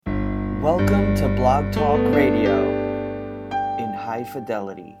Welcome to Blog Talk Radio in high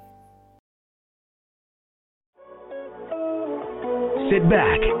fidelity. Sit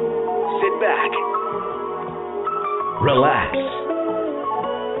back, relax,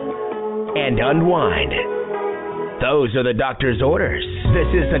 and unwind. Those are the doctor's orders.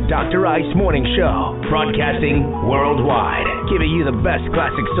 This is the Dr. Ice Morning Show, broadcasting worldwide, giving you the best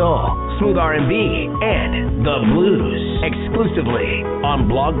classic soul, smooth R&B, and the blues, exclusively on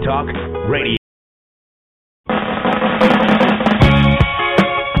Blog Talk Radio.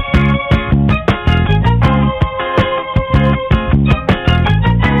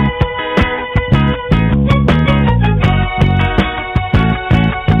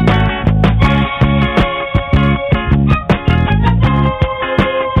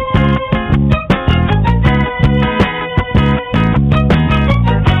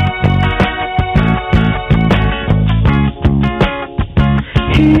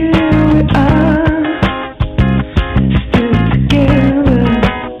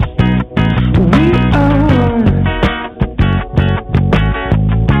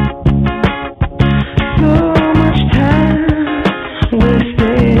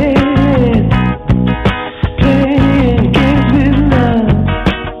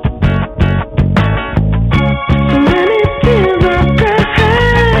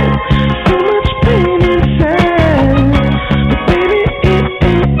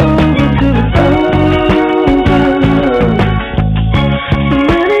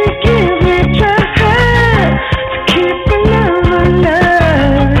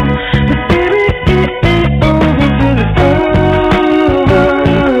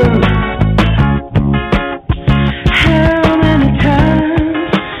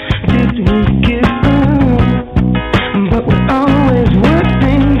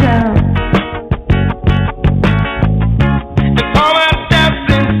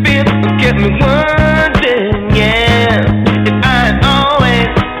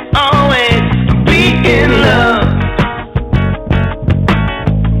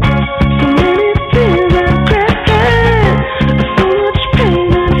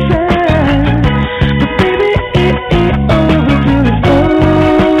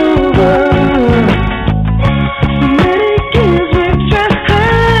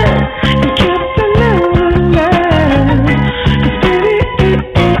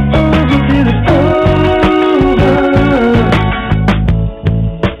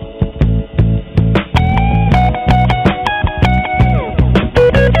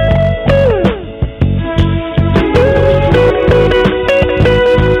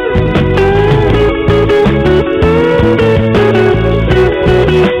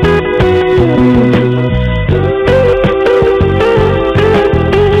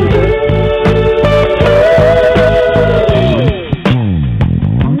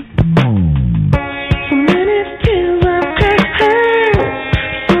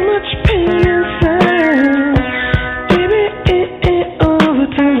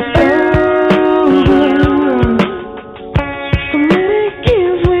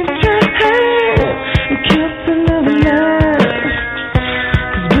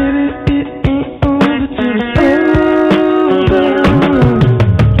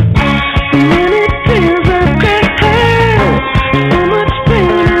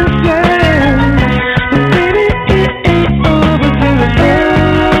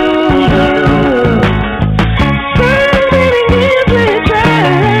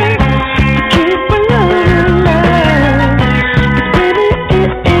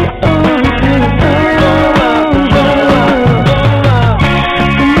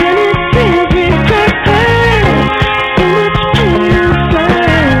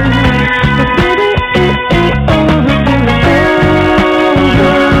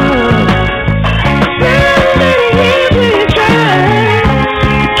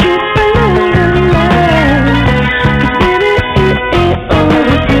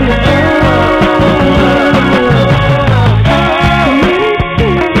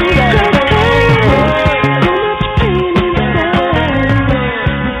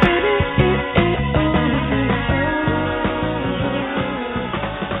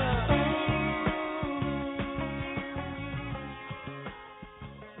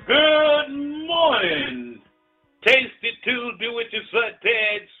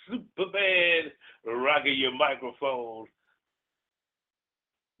 Rockin your microphone.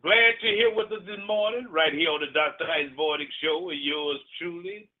 Glad you're here with us this morning, right here on the Dr. Ice Morning Show, and yours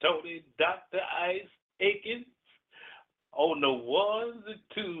truly, Tony Dr. Ice Aikens, on the ones and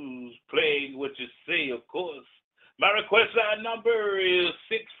twos, playing what you say, of course. My request line number is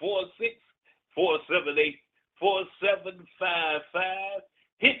 646-478-4755.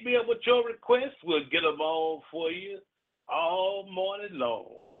 Hit me me up with your requests. We'll get them on for you all morning long.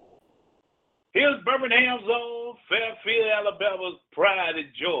 Here's Birmingham's own Fairfield, Alabama's pride and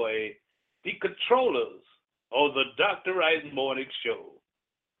joy, the controllers of the Dr. Ice Morning Show.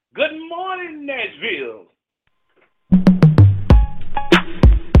 Good morning, Nashville.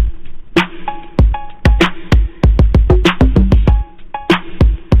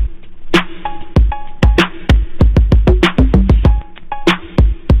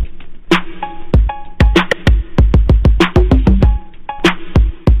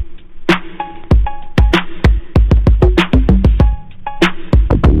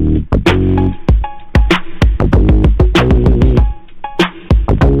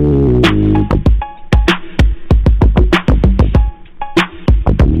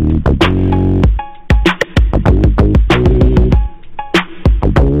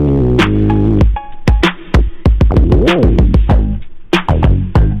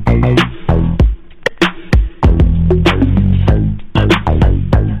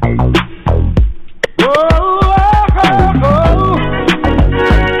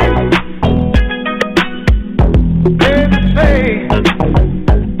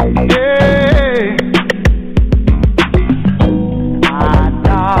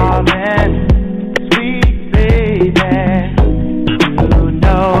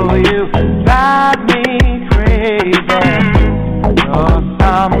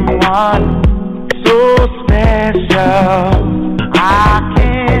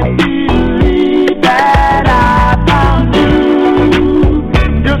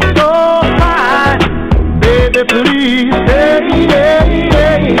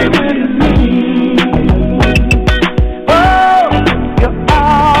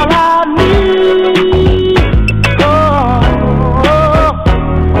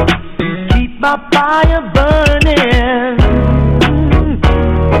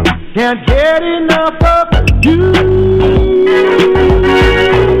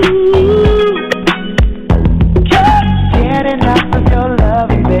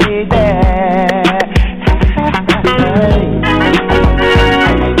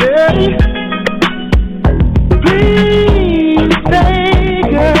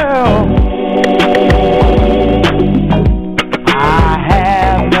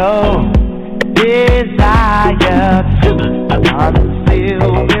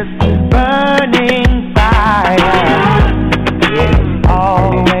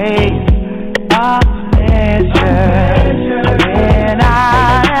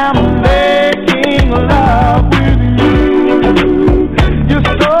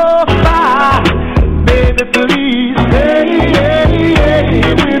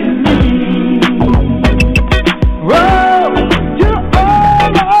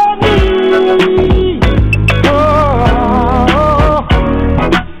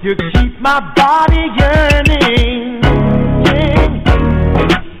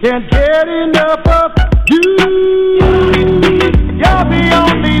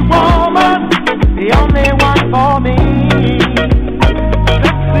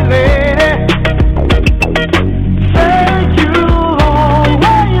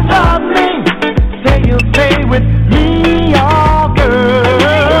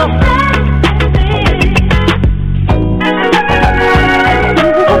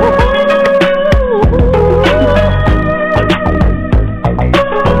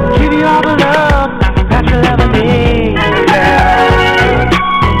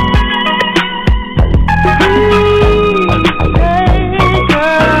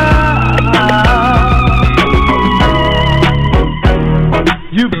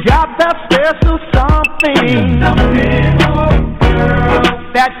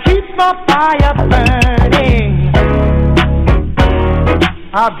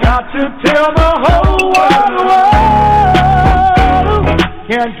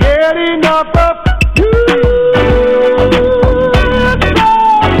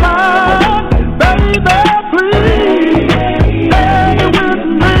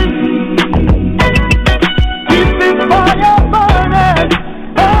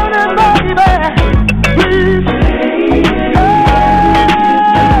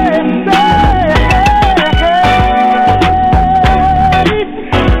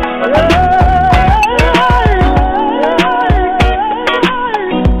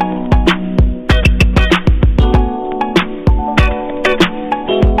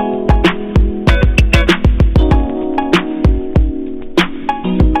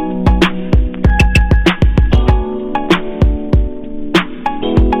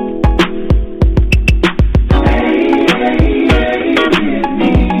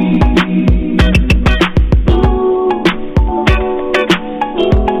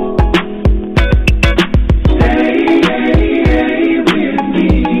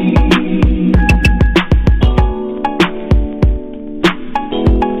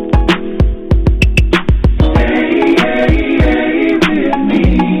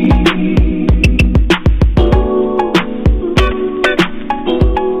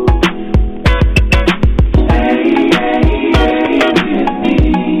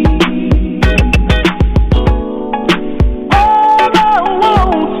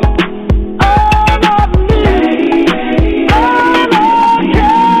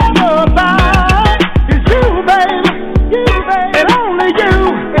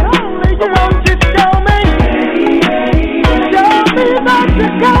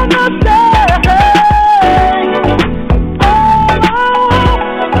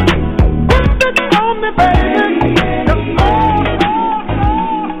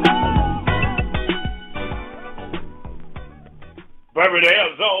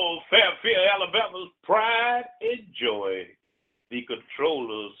 called Fairfield, Alabama's pride and joy. The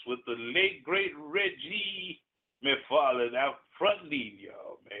controllers with the late, great Reggie McFarland out front lead,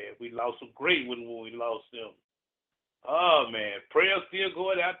 y'all, man. We lost some great ones when we lost them. Oh, man. Prayers still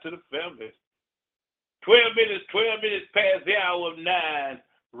going out to the family. 12 minutes past the hour of 9,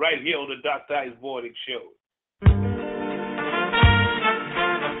 right here on the Dr. Ice Morning Show.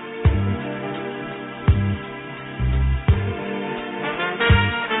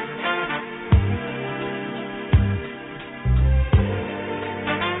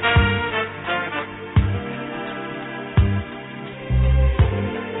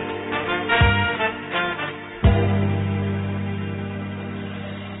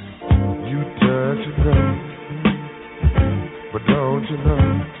 But don't you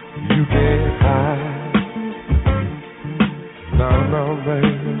know you can't hide? No,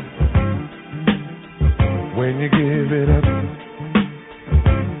 baby. When you give it up,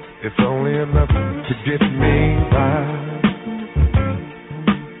 it's only enough to get me by.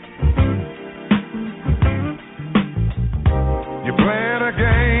 You're playing a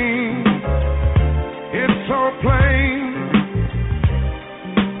game, it's so plain.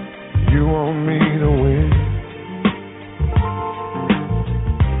 You want me to win.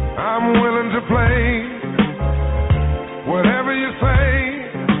 I'm willing to play whatever you say,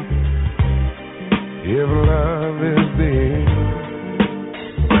 if love is the end.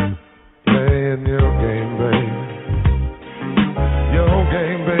 Playing your game, baby. Your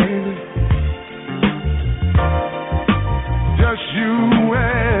game, baby. Just you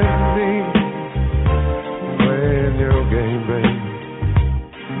and me. Playing your game, baby.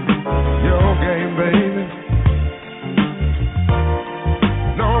 Your game, baby.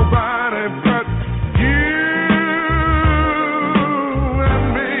 Nobody but you and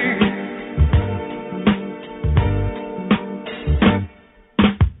me.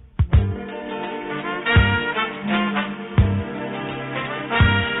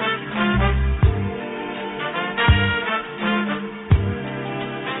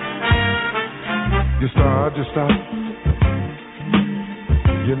 You start.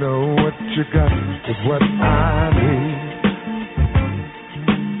 You know what you got is what I need.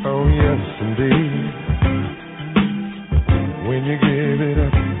 Oh yes, indeed. When you give it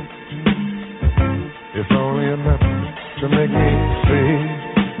up, it's only enough to make me see.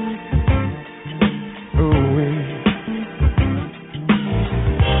 Ooh-wee.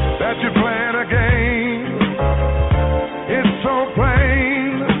 That you're playing a game, it's so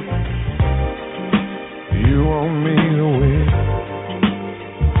plain. You want me to win.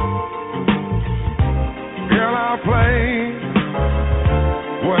 Girl, I'll play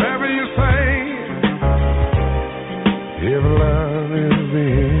whatever you say, if love is the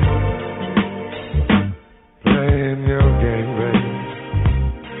end. Playing your game, baby.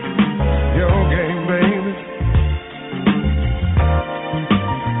 Your game, baby.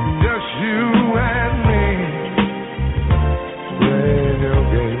 Just you and me. Playing your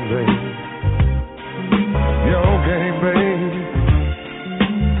game, baby. Your game, baby.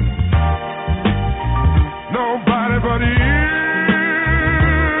 Nobody but you.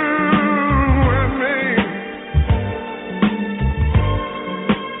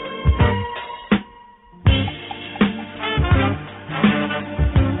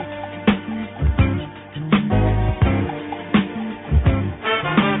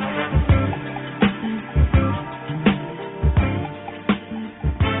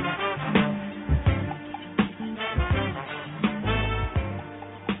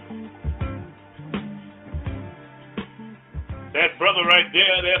 That brother right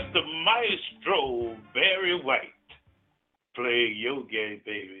there, that's the maestro, Barry White, playing your game,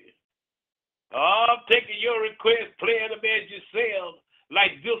 baby. Oh, I'm taking your request, playing them as yourself,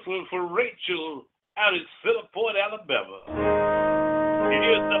 like this one for Rachel out in Philliport, Alabama. And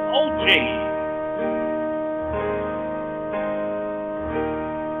here's the OJ.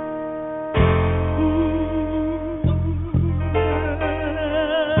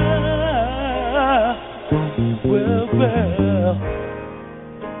 Well,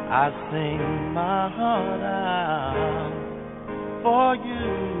 I sing my heart out for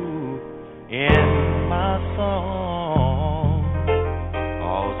you in my song,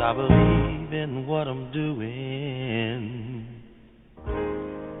 'cause I believe in what I'm doing.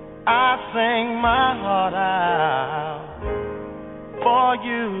 I sing my heart out for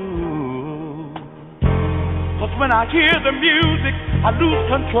you, 'cause when I hear the music, I lose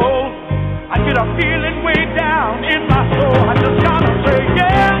control. I get a feeling way down in my soul. I just gotta say,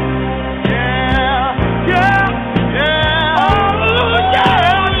 yeah, yeah, yeah, yeah. Oh, yeah,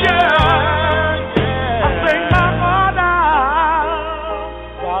 yeah, yeah. I sing my heart out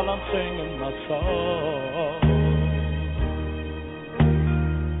while I'm singing my song.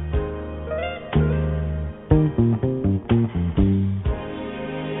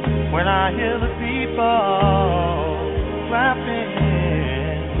 When I hear the people clapping,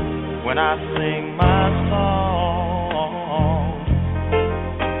 when I sing my song,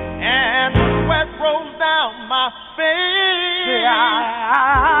 and the sweat rolls down my face,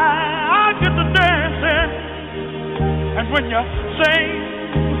 I get to dancing. And when you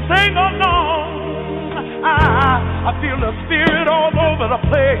sing along, I feel the spirit all over the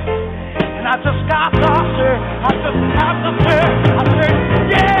place. And I just got to say, I say,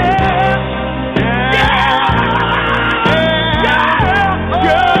 yeah, yeah, yeah,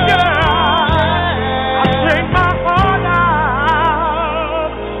 yeah, yeah. I sing my heart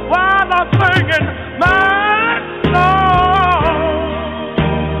out while I'm singing my song,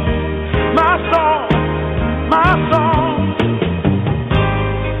 my song.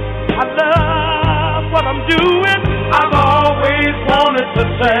 I love what I'm doing. I've always wanted to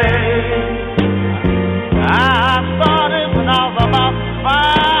sing. I started when I was about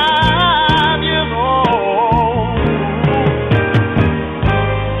 5 years old.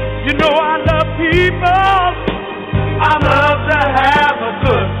 You know I love people. I love to have a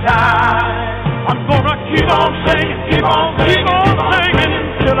good time. I'm gonna keep on singing, keep on singing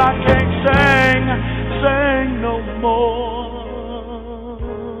until I can't sing no more.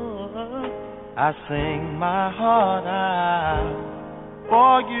 I sing my heart out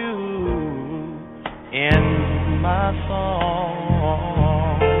for you in my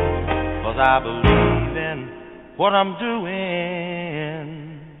song, 'cause I believe in what I'm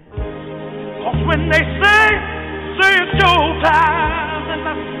doing. 'Cause when they say it's showtime and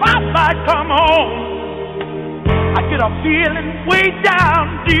the spotlight come on, I get a feeling way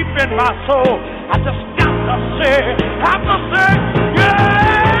down deep in my soul. I just got to say, yeah.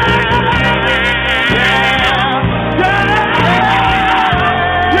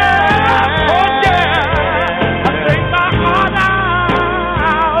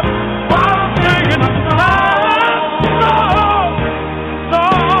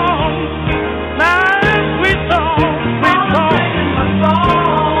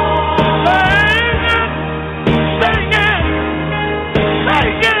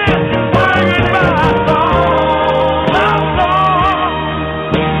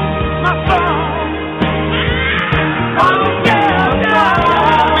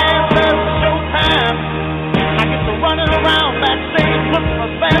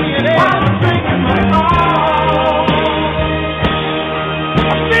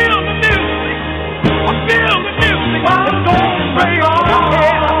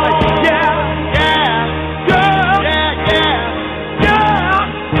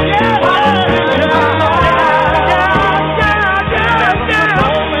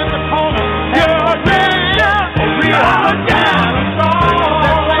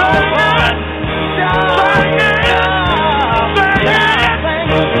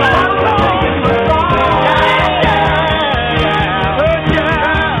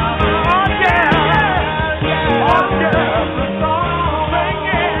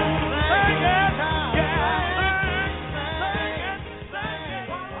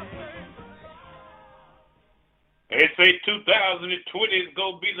 They say 2020 is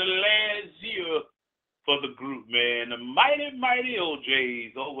going to be the last year for the group, man. The mighty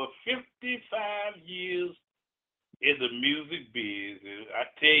OJs, over 55 years in the music business. I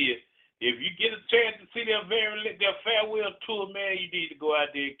tell you, if you get a chance to see their farewell tour, man, you need to go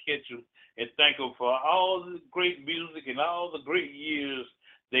out there and catch them and thank them for all the great music and all the great years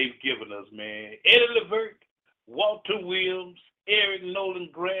they've given us, man. Eddie Levert, Walter Williams, Eric Nolan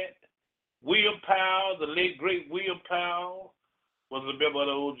Grant, William Powell, the late great William Powell, was a member of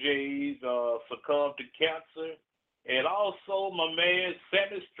the OJs, succumbed to cancer. And also my man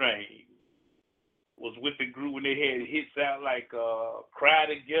Sammy Strain was with the group when they had hits out like Cry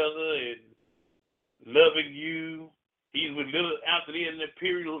Together and Loving You. He's with Little Anthony and the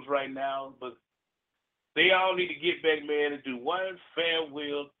Imperials right now, but they all need to get back, man, and do one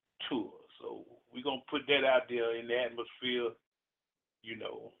farewell tour. So we're going to put that out there in the atmosphere, you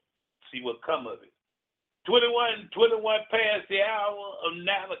know, see what come of it. 21 past the hour of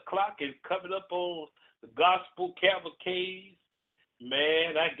 9 o'clock and coming up on the Gospel Cavalcade.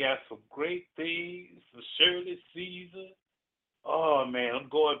 Man, I got some great things for Shirley Caesar. Oh, man, I'm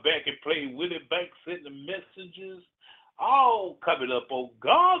going back and playing Willie Banks and the Messengers. All coming up on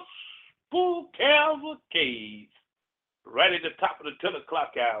Gospel Cavalcade. Right at the top of the 10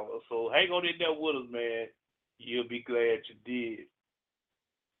 o'clock hour. So hang on in there with us, man. You'll be glad you did.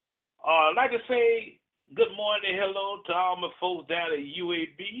 Like I say, Good morning, hello to all my folks down at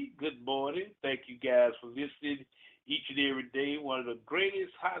UAB. Good morning. Thank you guys for listening each and every day. One of the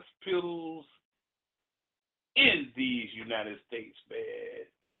greatest hospitals in these United States, man.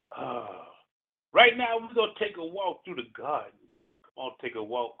 Right now, we're going to take a walk through the garden. I'm going to take a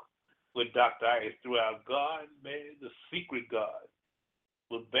walk with Dr. Ice through our garden, man, the secret garden,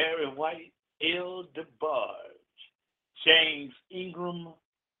 with Barry White, L. DeBarge, James Ingram,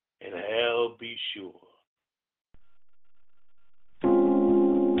 and I'll be sure.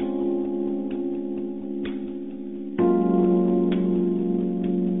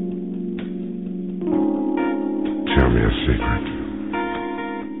 Tell me a secret.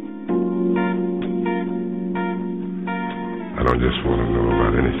 I don't just want to know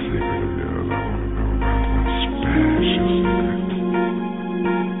about any secret of yours. I want to know about one special secret.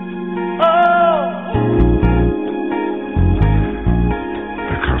 Oh!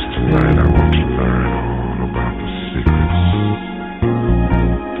 Because tonight I want to learn all about the secrets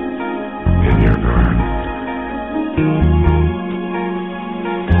in your garden.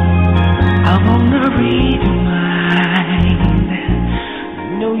 I want to read your mind,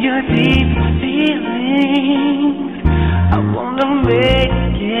 know your deep feelings. I wanna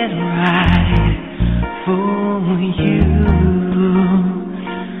make it right for you,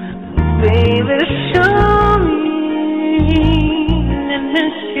 baby. Show me and then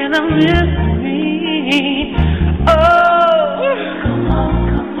share a mystery. Oh, come on,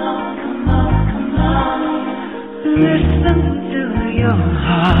 listen to your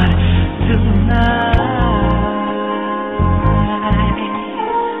heart tonight.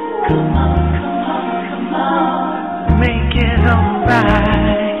 Come on. Make it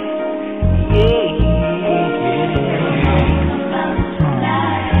alright,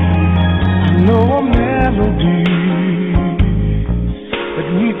 I know a melody that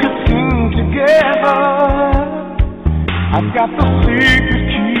we could sing together. I've got the secret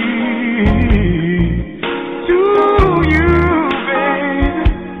key to you, baby.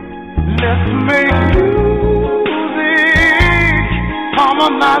 Let's make music,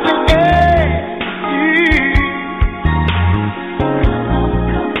 harmonizing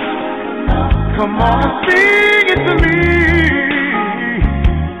Come on and sing it to me.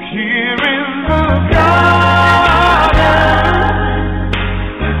 Here in the garden.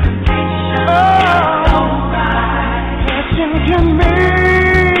 Passion can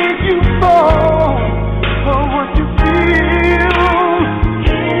make you fall for what you feel.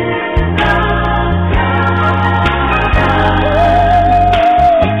 In the garden.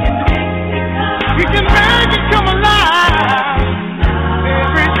 We can make it come alive.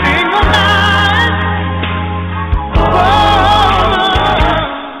 Every single night.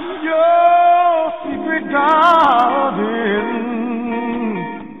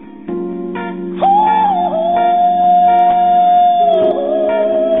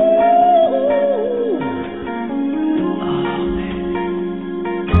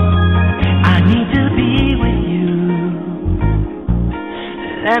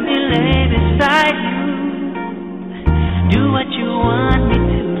 Let me lay beside you, do what you want me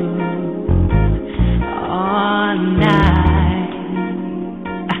to, all night.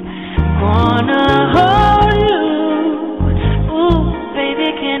 Gonna hold you, ooh, baby,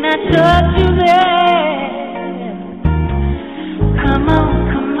 can I touch you there? Come on,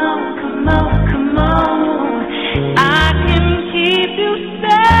 come on, come on, come on, I can keep you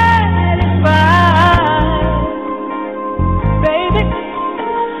satisfied.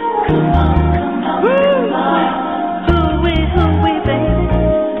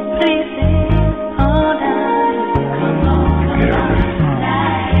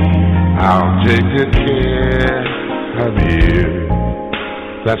 I'll take good care of you.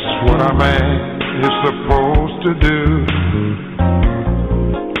 That's what a man is supposed to do.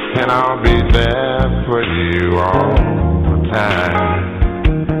 And I'll be there for you all the time.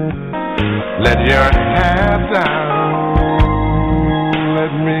 Let your hair down.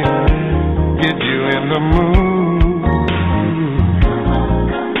 Let me get you in the mood.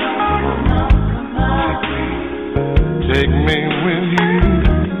 Take me with you.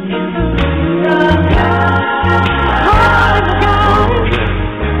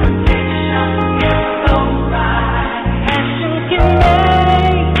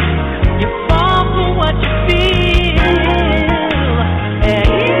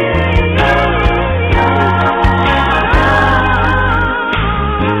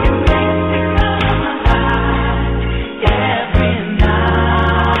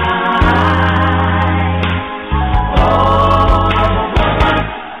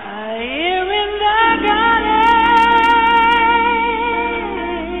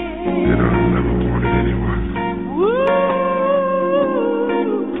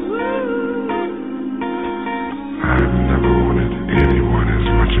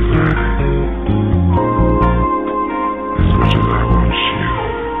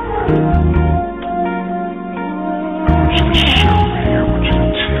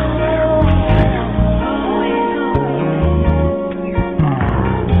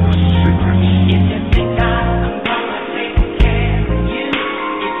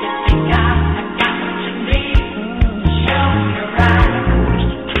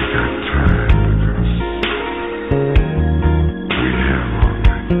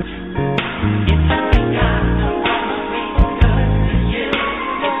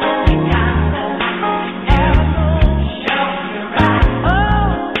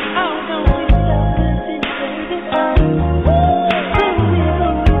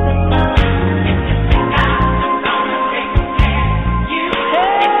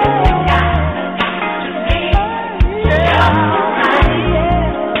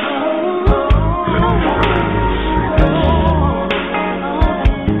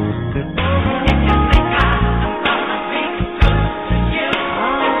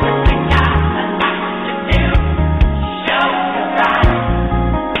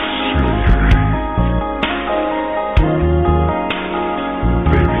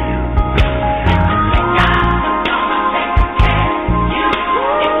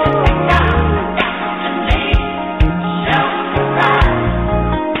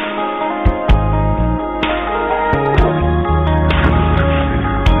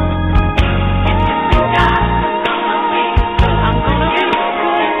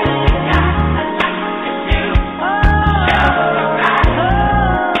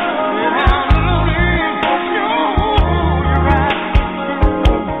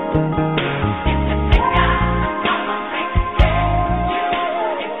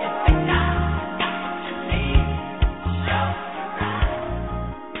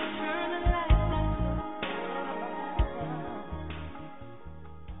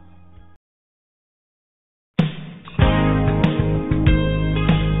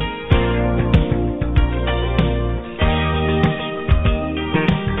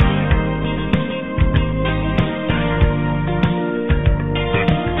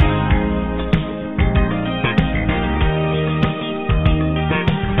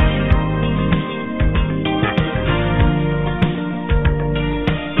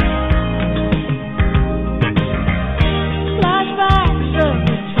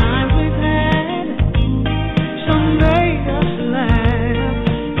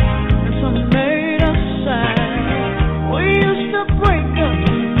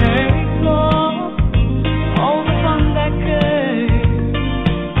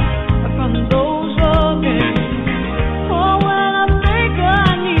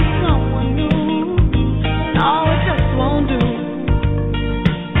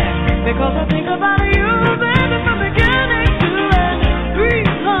 Because I think about you, baby, from beginning to end.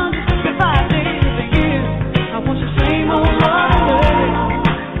 365 days of the year. I want the same old love, baby.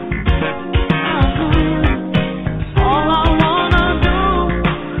 All I wanna do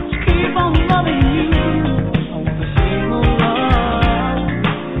is keep on loving you. I want the same old love.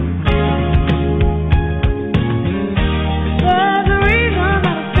 There's a reason that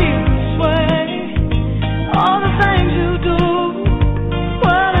I feel this way. All the things you do.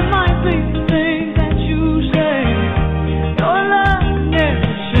 Well, it might be the things that you say. Your love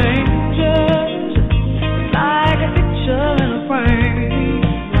never changes, like a picture in a frame,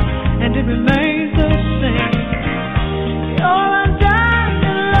 and it remains the same. Your undying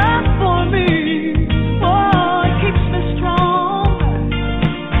love for me, oh, it keeps me strong,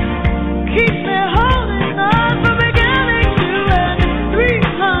 keeps me holding on from beginning to end.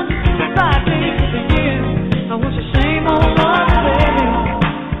 365 days of the year, I want the same old love, baby.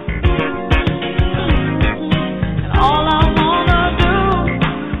 And all I wanna do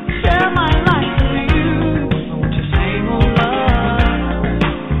is share my life with you. I want the same old love.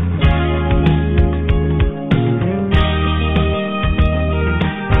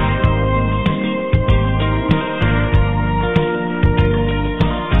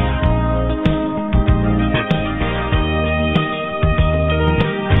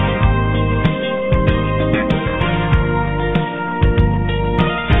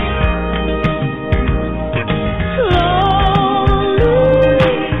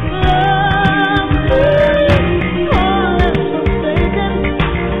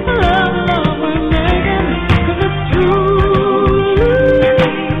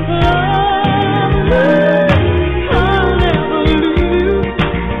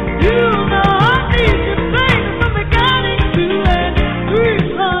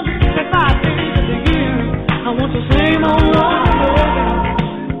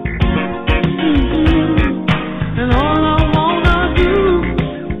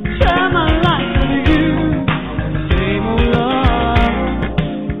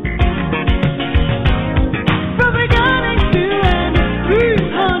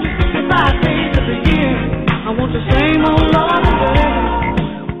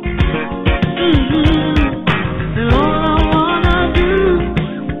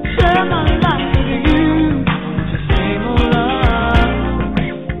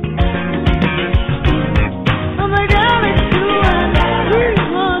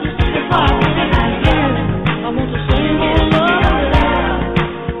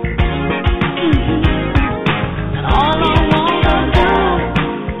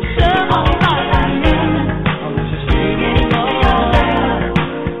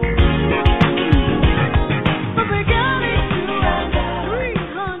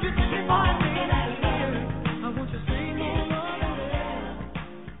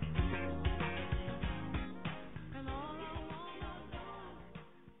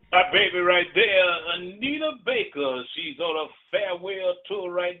 My baby right there, Anita Baker. She's on a farewell tour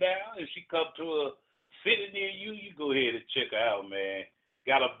right now. If she come to a city near you, you go ahead and check her out, man.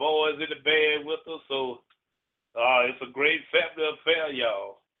 Got her boys in the band with her, so it's a great family affair,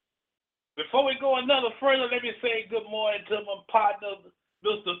 y'all. Before we go another further, let me say good morning to my partner,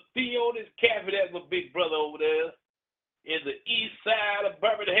 Mr. Theo, this cafe. That's my big brother over there in the east side of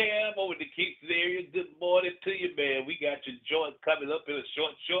Birmingham, over the Kingston area. Good morning to you, man. We got your joint coming up in a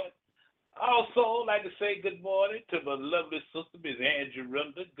short. Also, like to say good morning to my lovely sister, Miss Andrew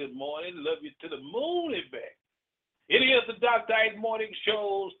Runda. Good morning. Love you to the moon and back. It is the Dr. Ice Morning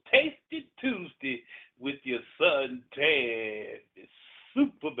Show's Tasty Tuesday with your son, Tad. It's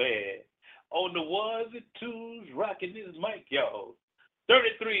super bad. On the ones and twos, rocking this mic, y'all.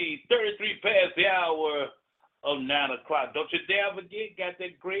 33 past the hour of 9 o'clock. Don't you dare forget, got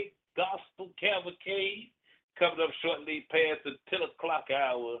that great gospel cavalcade coming up shortly past the 10 o'clock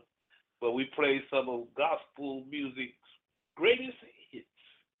hour, where we play some of gospel music's greatest hits.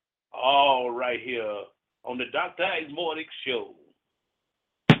 All right here on the Dr. Ice Morning Show.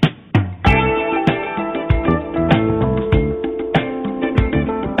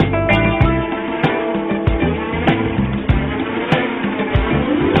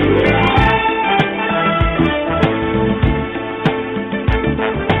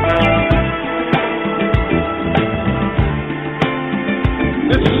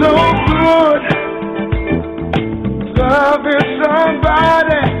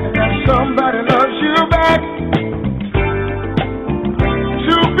 Somebody loves you back.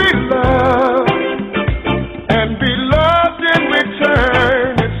 To be loved and be loved in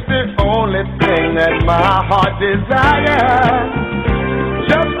return, it's the only thing that my heart desires.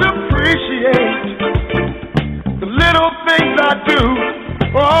 Just appreciate the little things I do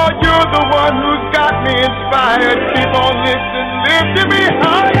for you're the one who's got me inspired. Keep on lifting me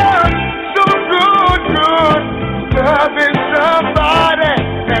higher. So good, good. Loving somebody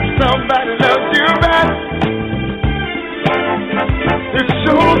and somebody loves you back. It's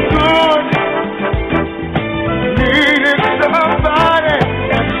so good. Needing somebody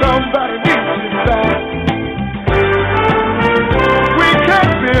and somebody needs you back. We can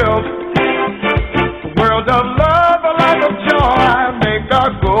build a world of love, a life of joy, make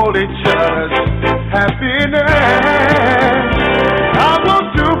our goal each other's happiness. I will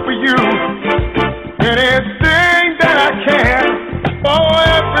do for you anything that I can. Oh,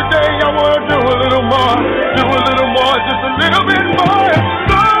 every day I want to do a little more, just a little bit more. It's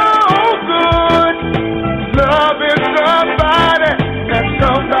so good, loving somebody and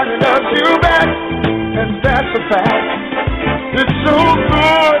somebody loves you back, and that's a fact. It's so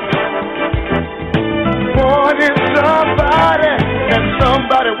good, wanting somebody and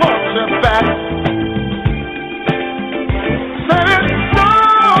somebody wants you back. Said it's so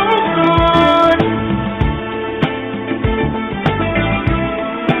good.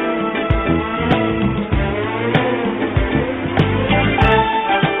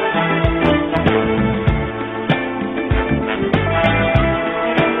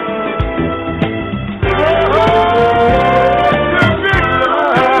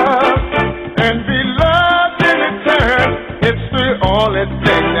 Only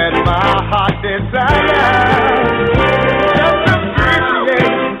thing that my heart desires. Just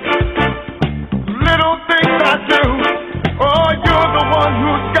appreciate little things I do. Oh, you're the one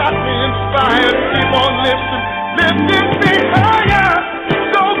who's got me inspired. Keep on lifting me higher.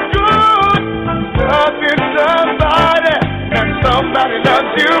 So good, loving somebody and somebody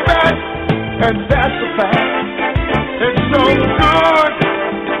loves you back, and that's a fact. It's so good,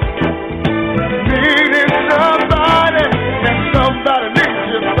 needing somebody. Somebody needs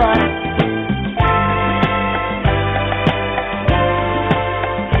you back.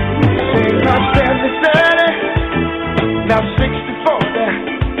 Say now 70-30, now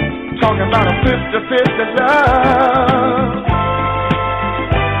 60-40, talking about a 50-50 love.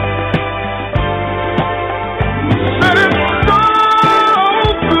 Said it's so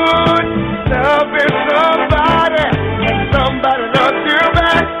good, loving somebody and somebody loves you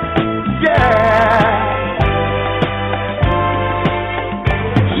back. Yeah.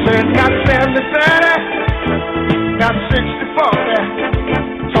 Not 70-30, not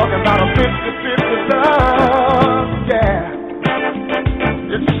 60-40, talking about a 50-50 love, yeah.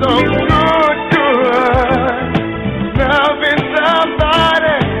 It's so good, good, loving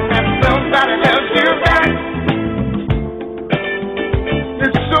somebody and somebody loves you back.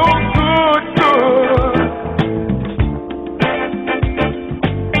 It's so good, good.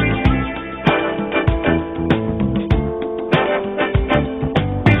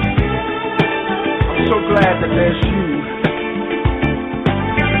 Glad that there's you.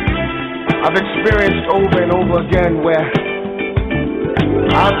 I've experienced over and over again where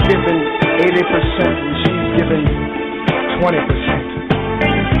I've given 80% and she's given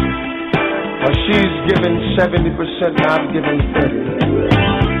 20%. Or she's given 70% and I've given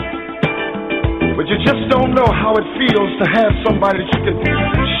 30%. But you just don't know how it feels to have somebody that you can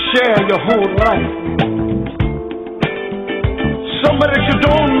share your whole life. Somebody that you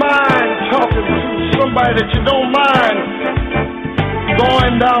don't mind talking to. Somebody that you don't mind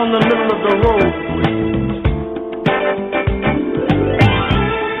going down the middle of the road.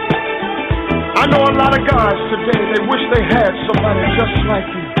 I know a lot of guys today, they wish they had somebody just like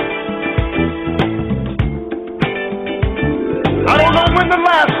you. I don't know when the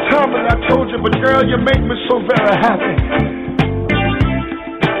last time that I told you, but girl, you make me so very happy.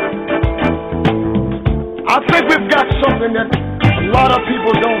 I think we've got something that a lot of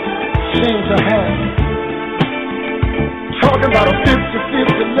people don't seem to have. Talking about a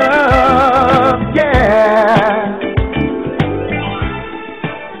 50-50 love, yeah.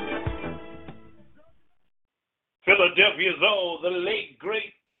 Philadelphia's own, the late,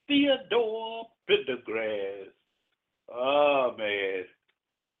 great Theodore Pendergrass. Oh, man.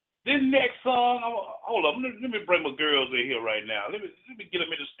 This next song, hold on, let me bring my girls in here right now. Let me get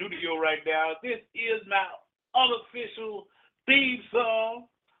them in the studio right now. This is my unofficial theme song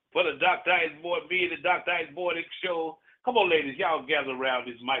for the Dr. Ice Boy, me and the Dr. Ice Boy show. Come on, ladies, y'all gather around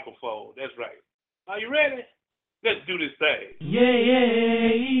this microphone. That's right. Are you ready? Let's do this thing. Yeah, yeah.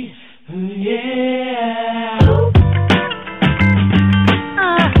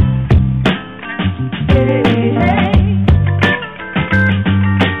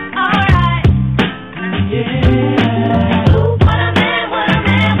 What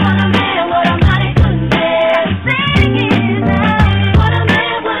a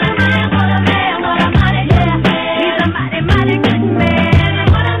man,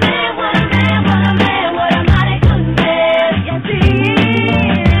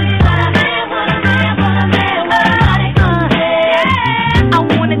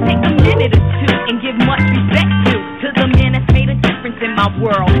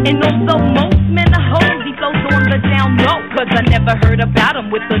 And although most men are hoes, he goes on the down low, cause I never heard about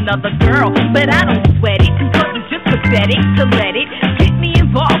him with another girl. But I don't sweat it, cause it's just pathetic to let it get me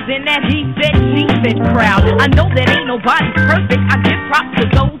involved in that he said, she said crowd. I know that ain't nobody perfect, I give props to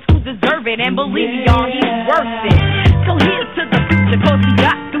those who deserve it, and believe me, y'all, he's worth it. So here's to the future, cause we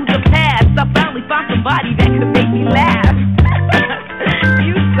got through the past. I finally found somebody that could make me laugh.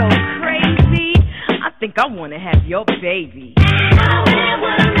 You so crazy, I think I wanna have your baby. What a man,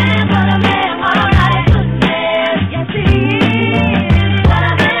 what a man, what a man, what a mighty good man. Yes, he is. What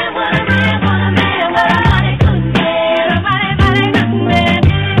a man, what a man, what a man, what a mighty good man. A mighty, mighty good man.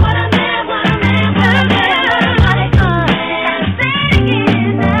 What a man, what a man, what a man, what a mighty good man. Say it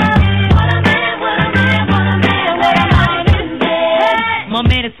again now. What a man, what a man, what a man, what a mighty good man. My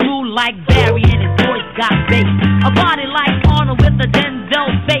man is smooth like Barry and his voice got bass. A body like Arnold with a Denzel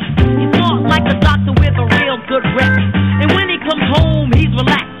face. He's smart like a doctor with a real good rep. And when he comes home, he's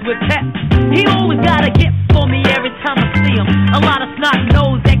relaxed with pep. He always got a gift for me every time I see him. A lot of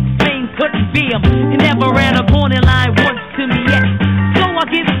snot-nosed ex-things couldn't be him. He never ran a corner line once to me yet. So I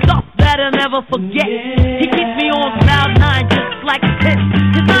give him stuff that I'll never forget. He keeps me on cloud nine just like a pimp.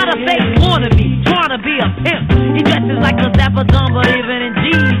 He's not a fake wannabe, trying to be a pimp. He dresses like a dapper dumb, but even in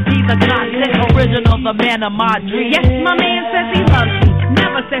jeans, he's a godsend original, the man of my dreams. Yes, my man says he loves me,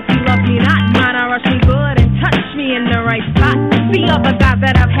 never says he loves me not. Mine, I rush me good and touch me in the right spot. The other guys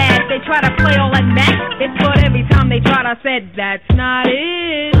that I've had, they try to play all like Mac. It's but every time they tried, I said, that's not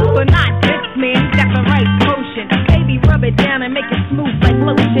it. But not this man, he's got the right potion. Baby, rub it down and make it smooth like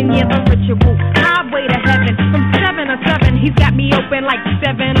lotion. Yeah, the ritual, highway to heaven. From 7 to 7, he's got me open like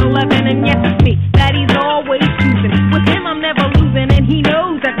 7-Eleven. And yes, it's me that he's always choosing. With him, I'm never losing, and he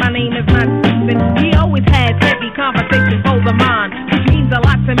knows that my name is not Susan. He always has heavy conversations over mine, which means a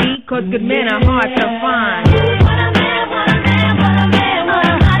lot to me, cause good men are hard to find. What a man, what a man, what a man, what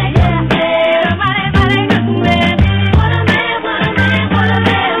a mighty good man. A mighty, mighty good man. What a man, what a man, what a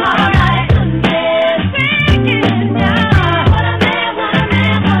man, what a mighty good man. Sing it now. What a man, what a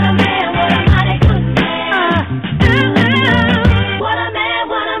man, what a man, what a mighty good man. What a man,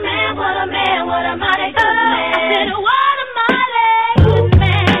 what a man, what a man, what a mighty good man. I said, what a mighty good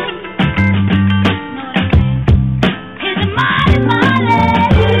man. He's a mighty, mighty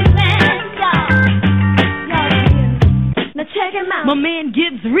good man, y'all. Now check him out. My man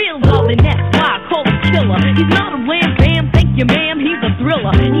gives real love, and that's why I call him killer. He's not a wham bam, thank you ma'am, he's a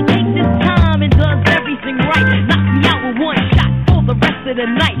thriller. He takes his time and does everything right. Knocks me out with one shot for the rest of the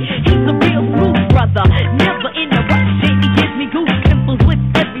night. He's a real smooth brother, never in a rush. And he gives me goose pimples with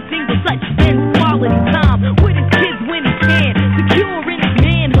every single touch. Spends quality time with his kids when he can. Secure in his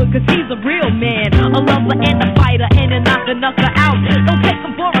manhood, cause he's a real man. A lover and a fighter and a knocker out. Don't take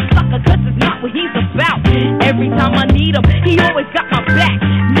him for a sucker, cause it's not what he's about. Every time I need him, he always got my back.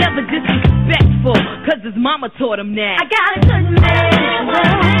 Never disrespectful, cause his mama taught him that. I got a good man. What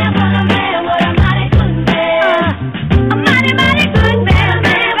a man, what a man, what a mighty good man. A mighty, mighty good man,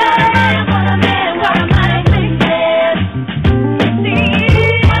 man. What a man, what a man, what a mighty good man. See,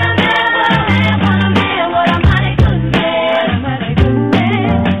 what a man, what a man, what a man, what a mighty good man.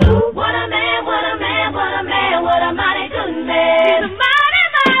 What a man, what a man, what a man, what a mighty good man. He's a mighty,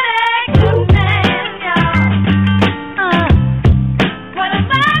 mighty good man, y'all. What a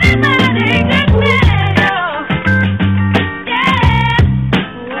mighty, mighty good man, y'all. Yeah.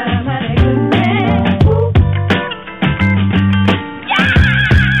 What a mighty good man. Yeah.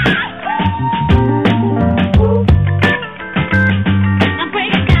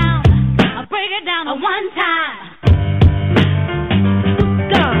 I'll break it down a one time.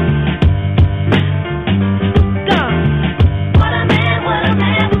 Go. Go. What a man, what a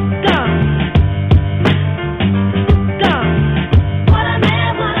man. Go. Go. What a man,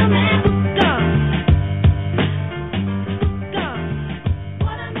 what a man. Go. Go.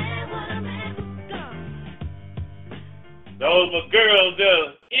 What a man, what a man. Go. Those my girls there.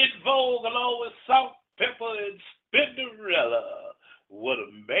 In vogue along with Salt, Pepper, and Spinderella. What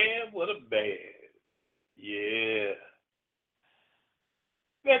a man, what a man. Yeah.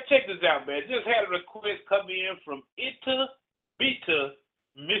 Man, check this out, man. Just had a request come in from Ita Beta,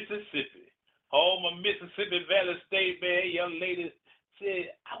 Mississippi. Home of Mississippi Valley State, man. Young lady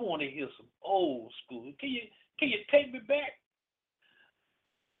said, I want to hear some old school. Can you take me back?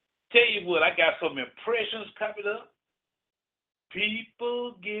 Tell you what, I got some impressions coming up.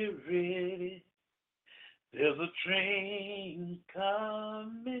 People get ready. There's a train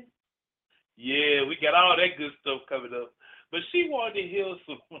coming. Yeah, we got all that good stuff coming up. But she wanted to hear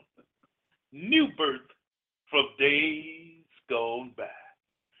some new birth from days gone by.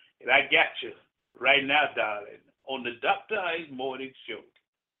 And I got you right now, darling, on the Dr. Ice Morning Show.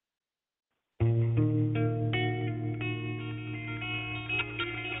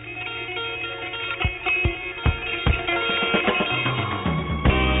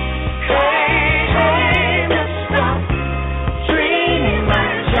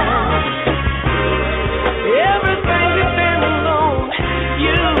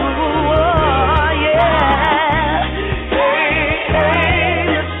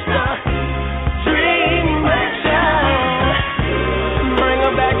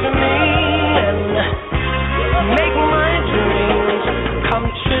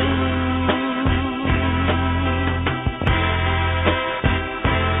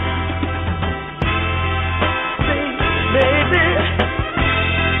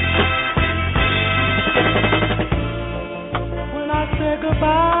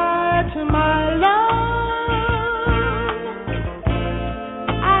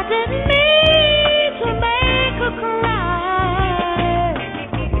 didn't mean to make her cry.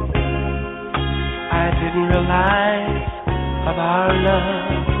 I didn't realize of our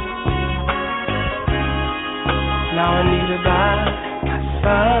love. Now I need her by my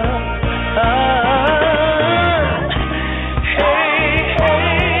side. Hey,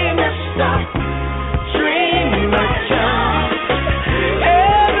 hey, Mr. Dreamer John.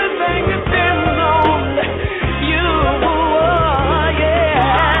 Everything depends on you,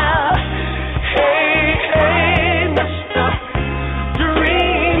 yeah. Hey, hey, Mr.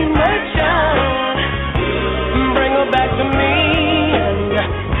 Dreamer John. Bring her back to me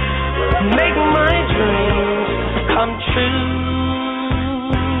and make my dreams come true.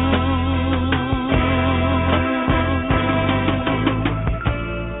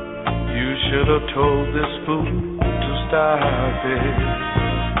 You should have told this fool to stop it.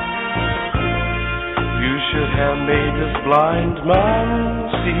 You should have made this blind man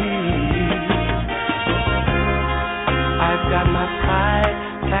see. I've got my pride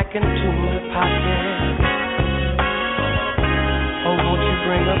back into my pocket. Oh, won't you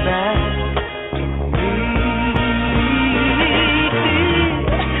bring her back to me?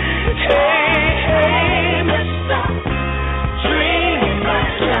 Hey, hey, Mr. Dreamer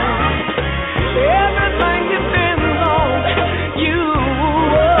John. Everything depends on you,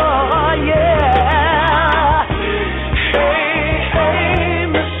 oh, yeah. Hey, hey,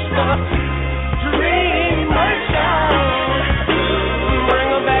 Mr. Dreamer John. Bring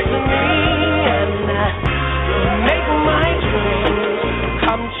her back to me and make my dreams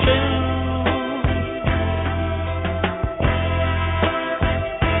come true.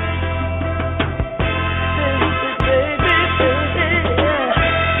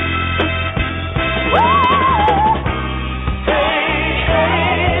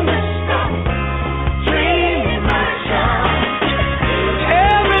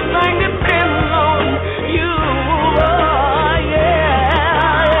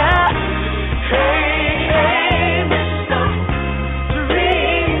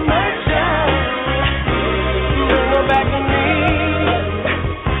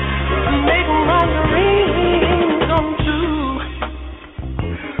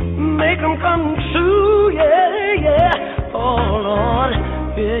 Come true, yeah, yeah. Oh Lord,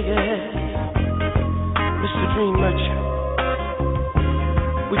 yeah, yeah. Mr. Dream Merchant,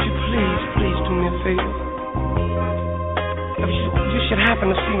 would you please do me a favor? If you should happen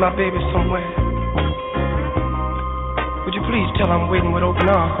to see my baby somewhere, would you please tell her I'm waiting with open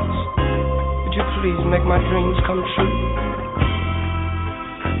arms? Would you please make my dreams come true?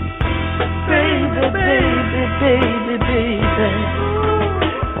 Baby, baby, baby, baby.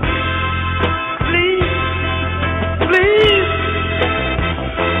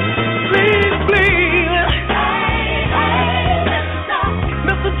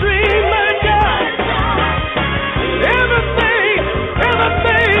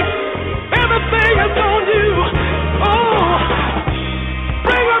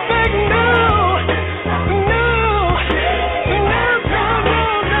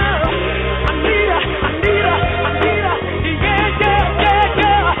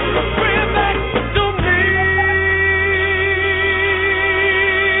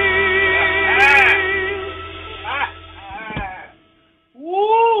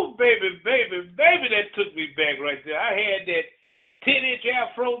 Baby, that took me back right there. I had that 10-inch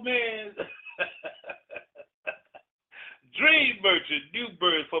afro, man. Dream Merchant, New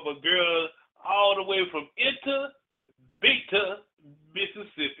Birth from a girl all the way from Beta,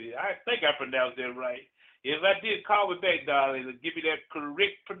 Mississippi. I think I pronounced that right. If I did, call me back, darling, and give me that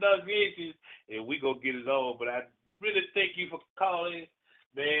correct pronunciation, and we gonna get it on. But I really thank you for calling,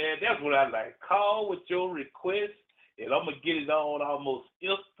 man. That's what I like. Call with your request, and I'm gonna get it on almost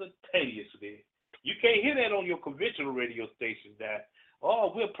instantaneously. You can't hear that on your conventional radio station now.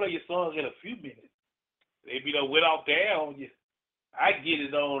 Oh, we'll play your song in a few minutes. Maybe they went off there on you. I get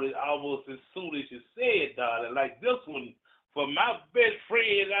it on it almost as soon as you say it, darling. Like this one from my best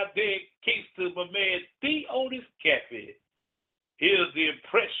friend out there in Kingston, my man D. Otis Cafe. Here's the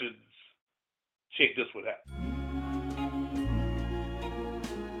impressions. Check this one out.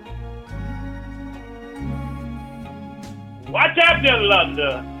 Watch out there,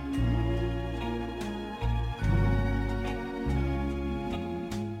 London.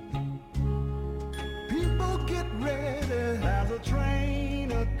 People get ready, there's a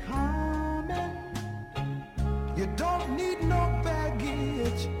train a-coming. You don't need no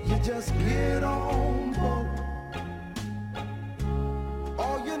baggage, you just get on board.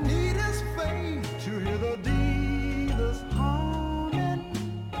 All you need is faith to hear the dealers humming.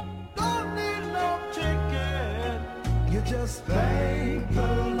 Don't need no ticket, you just thank the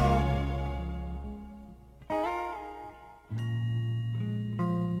Lord.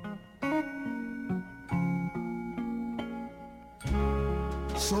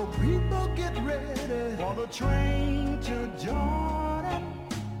 train to Jordan,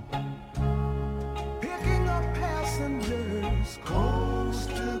 picking up passengers coast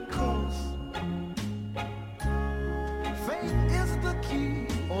to coast. Faith is the key,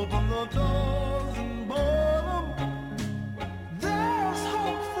 open the doors and board 'em. There's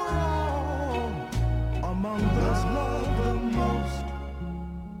hope for all among those loved the most.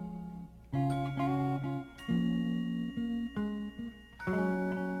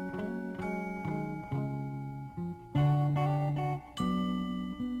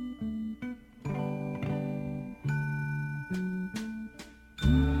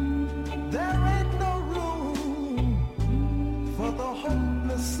 There ain't no room for the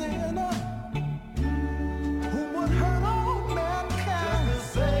hopeless sinner who would hurt all mankind.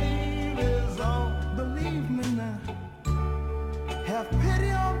 Just to save his own. Believe me now. Have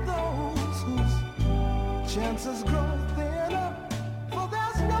pity on those whose chances grow thinner. For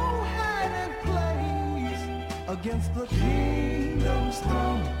there's no hiding place against the kingdom's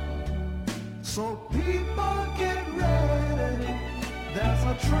throne. So people get ready. There's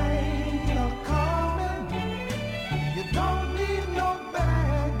a train a-coming. You don't need no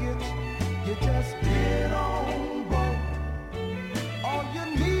baggage. You just get on board. All you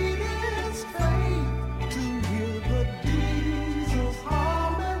need is faith to hear the diesels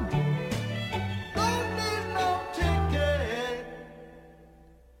humming. Don't need no ticket.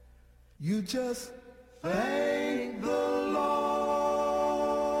 You just thank the Lord.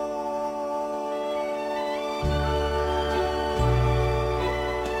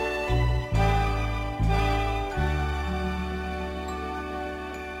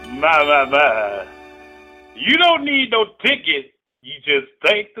 My. You don't need no ticket. You just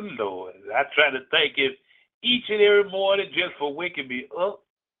thank the Lord. I try to thank Him each and every morning just for waking me up.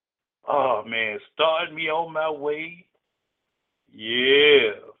 Oh, man, starting me on my way.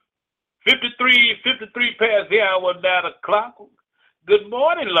 Yeah. 53 past the hour, 9 o'clock. Good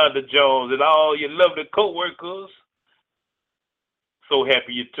morning, London Jones, and all your lovely co-workers. So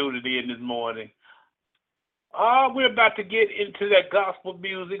happy you're tuning in this morning. We're about to get into that gospel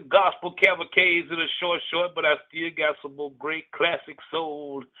music, gospel cavalcades in a short, but I still got some more great classic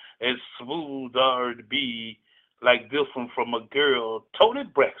soul and smooth R&B like this one from a girl, Toni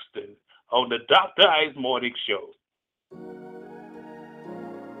Braxton, on the Dr. Ice Morning Show.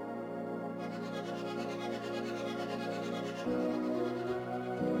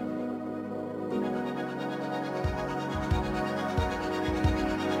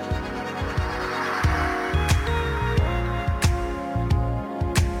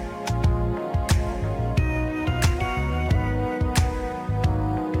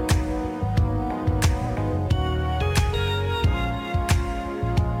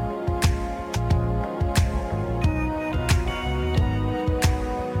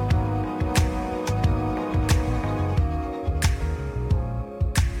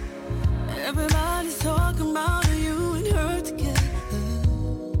 Everybody's talking about you and her together.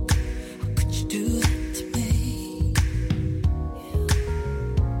 How could you do that to me? Yeah.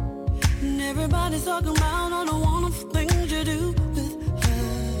 And everybody's talking about all the wonderful things you do with her,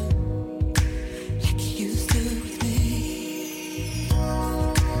 like you used to with me.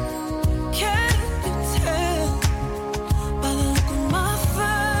 Can you tell by the look on my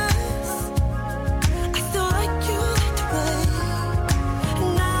face? I still like you that way.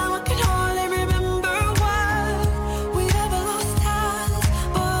 Now I can hardly remember why we ever lost touch,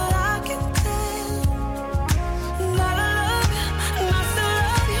 but I can tell that I love you and I still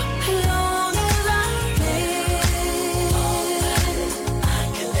love you as long as I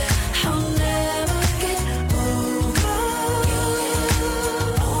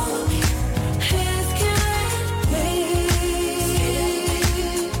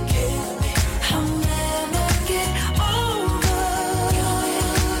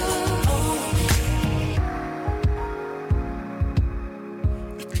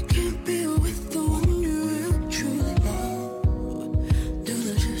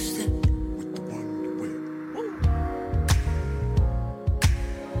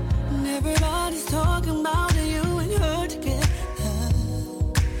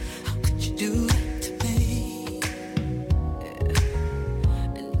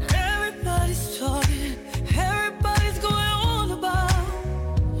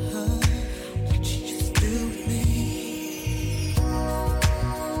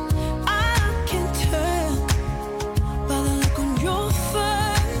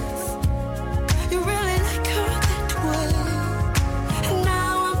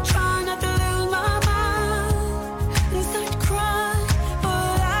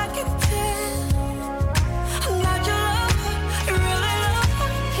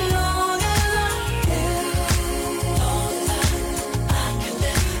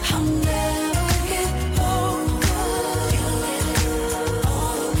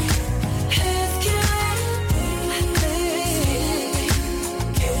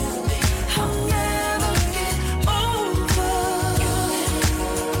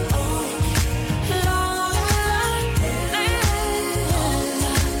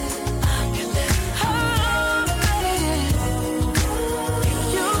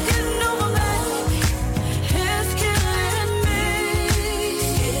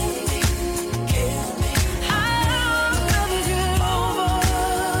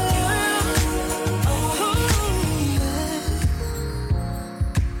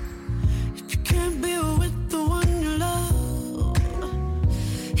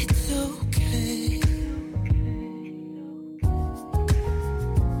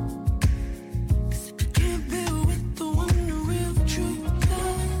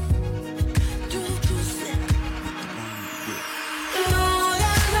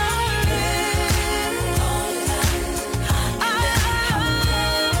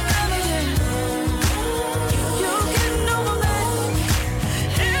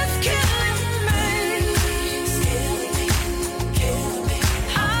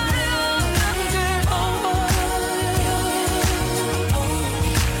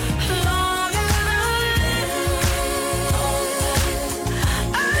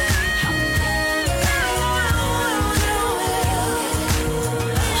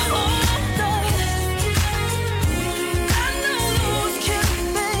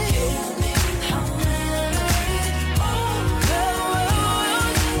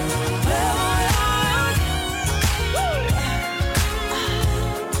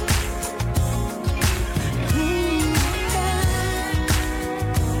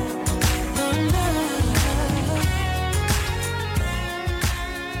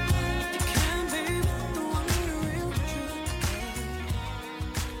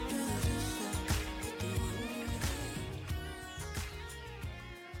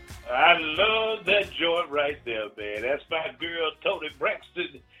I love that joint right there, man. That's my girl, Tony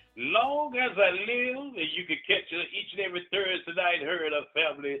Braxton. Long as I live, and you can catch her each and every Thursday night, her and her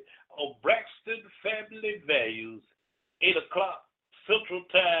family on Braxton Family Values, 8 o'clock Central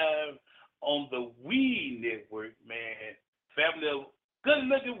Time on the We Network, man. Family of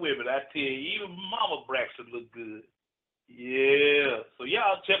good-looking women, I tell you. Even Mama Braxton look good. Yeah. So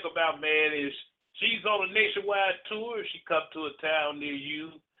y'all check her out, man. She's on a nationwide tour. If she come to a town near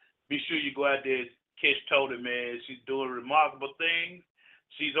you, be sure you go out there and catch Tony, man. She's doing remarkable things.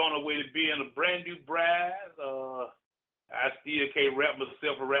 She's on her way to being a brand new bride. I still can't wrap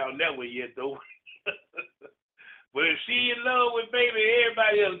myself around that one yet, though. But if she in love with baby,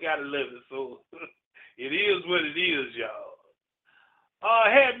 everybody else got to love it. So it is what it is, y'all. I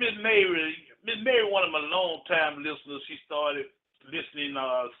had Miss Mary. Miss Mary, one of my long-time listeners. She started listening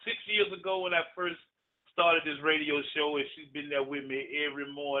 6 years ago when I first started this radio show, and she's been there with me every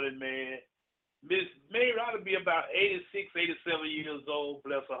morning, man. Miss Mary ought to be about 86, 87 years old,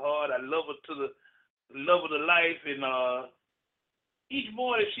 bless her heart. I love her to the love of the life, and each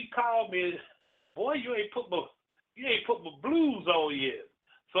morning she called me, boy, you ain't put my blues on yet.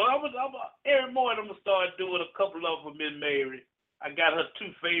 So every morning I'm gonna start doing a couple of them, Miss Mary. I got her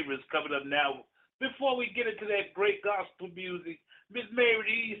two favorites coming up now. Before we get into that great gospel music, Miss Mary,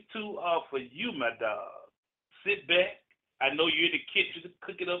 these two are for you, my dog. Sit back. I know you're in the kitchen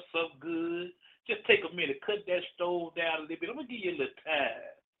cooking up something good. Just take a minute, cut that stove down a little bit. I'm going to give you a little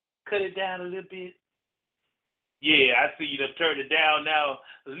time. Cut it down a little bit. Yeah, I see you done turned it down now.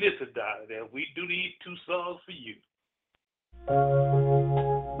 Listen, darling, we do these two songs for you.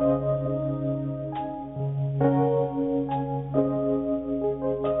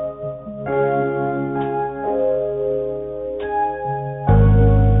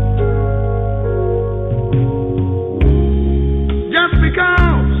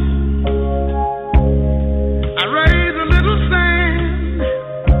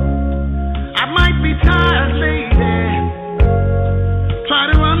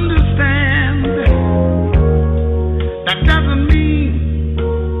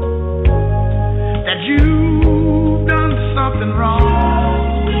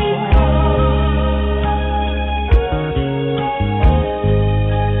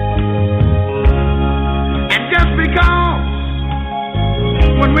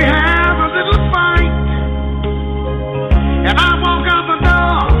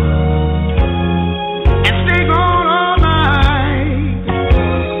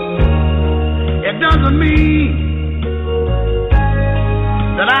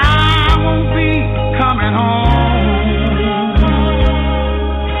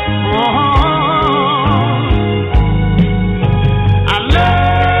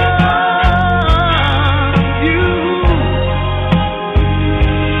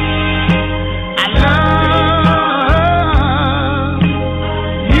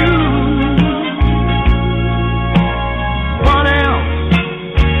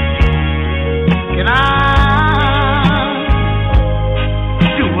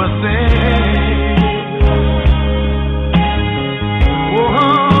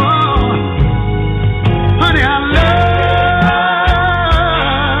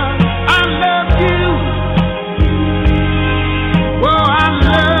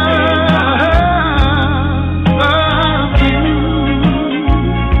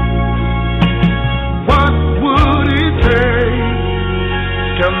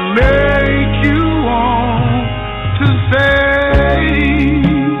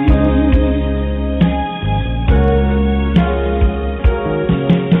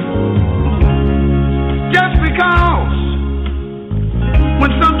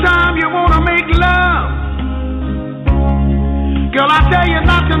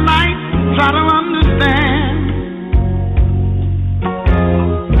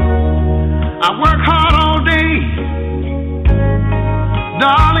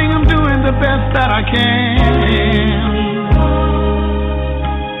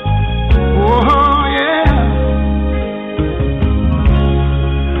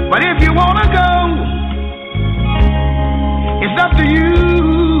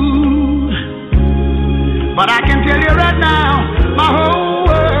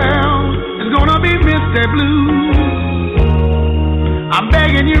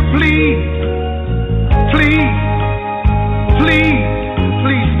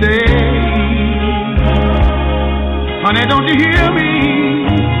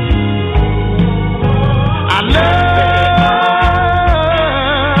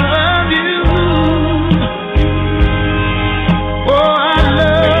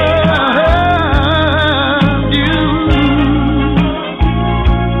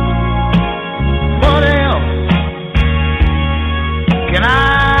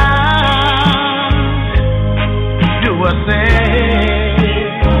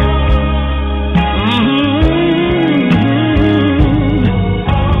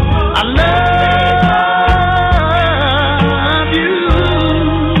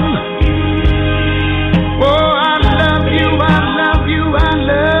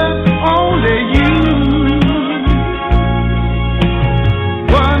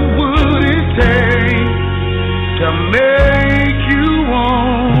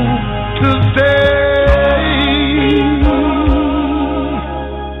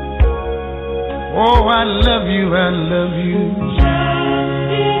 I love you, I love you.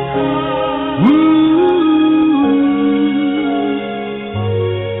 Ooh.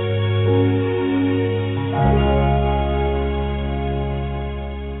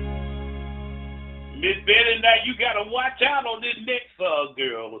 Miss Betty, now you gotta watch out on this next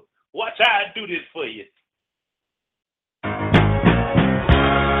girl. Watch how I do this for you.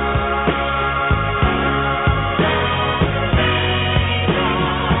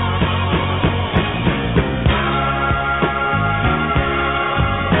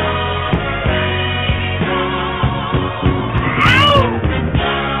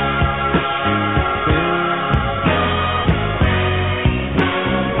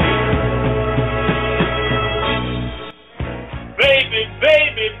 Baby,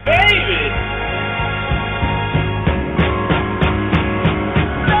 baby, baby.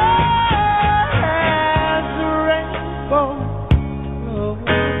 There's a rainbow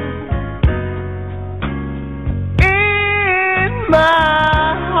in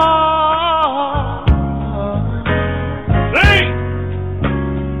my heart. Sing.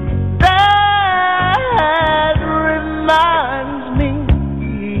 That reminds me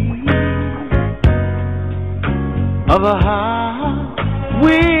of a how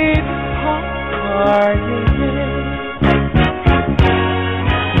we parted.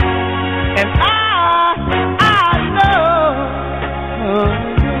 And I know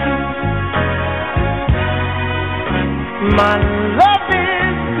my love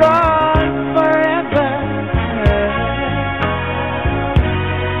is gone forever.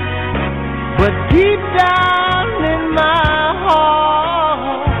 But deep down in my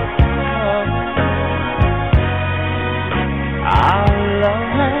heart, I'll love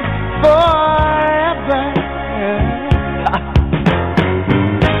her forever.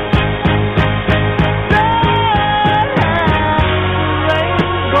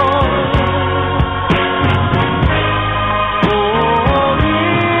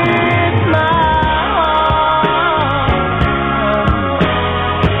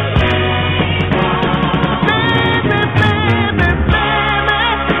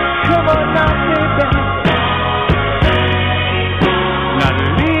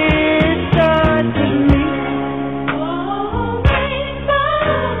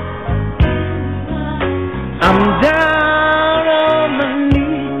 I'm down on my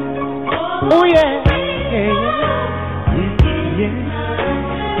knees. Oh yeah, yeah, yeah.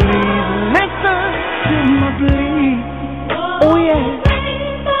 Please listen to my plea. Oh yeah,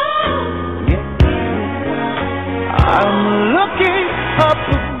 yeah. I'm looking up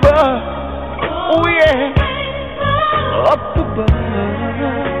above. Oh yeah, up above.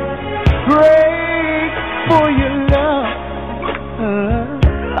 Pray for your love.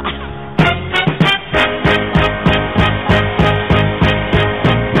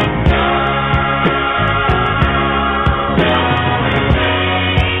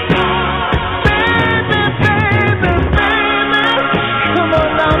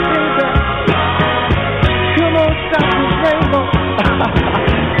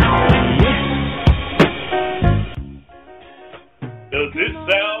 Does this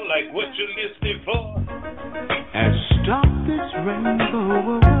sound like what you're listening for? And stop this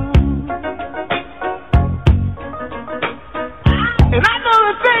rainbow. And I know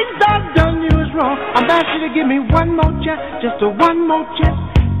the things I've done you is wrong. I'm asking you to give me one more chance, just a one more chance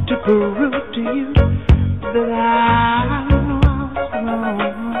to prove to you that I was wrong.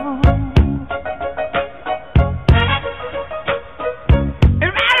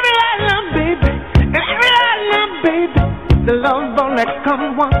 And I realize, baby, baby, the love only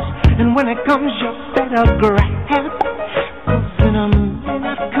comes once, and when it comes, you better grab. 'Cause then I'm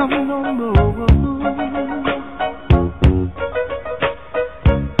not coming no more.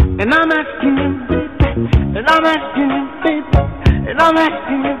 And I'm asking you, baby, and I'm asking you, baby, and I'm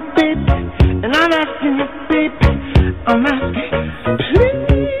asking you, baby, and I'm asking you, baby, I'm asking, please.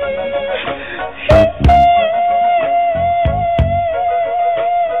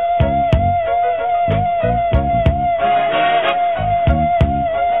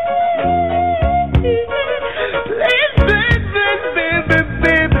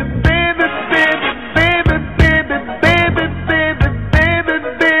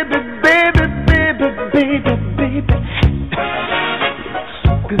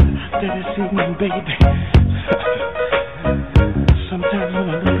 Baby, sometimes when I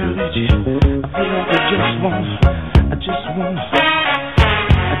look out at you, I feel like I just wanna reach out. I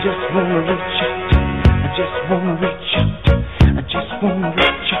just wanna reach out. I just wanna reach out.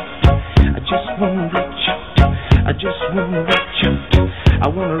 I just wanna reach out. I just wanna reach out. I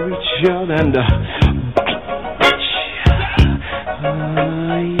wanna reach out and bite.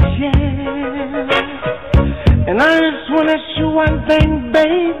 Yeah. And I just want to ask you one thing,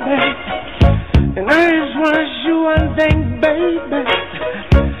 baby. And I just want to ask you one thing, baby.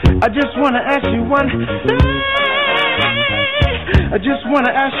 I just want to ask you one thing. I just want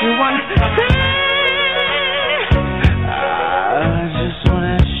to ask you one thing. I just want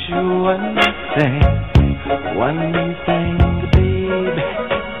to ask you one thing. One thing, baby.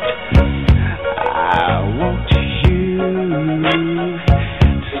 I want you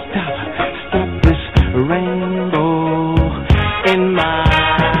to stop this rainbow in my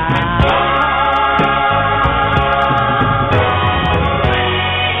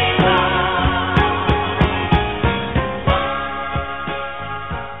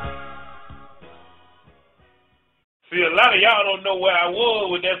y'all don't know where I was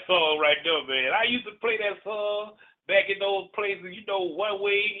with that song right there, man. I used to play that song back in those places, you know, one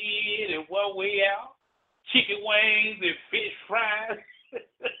way in and one way out. Chicken wings and fish fries.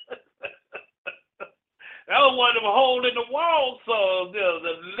 That was one of them hole in the wall songs. There was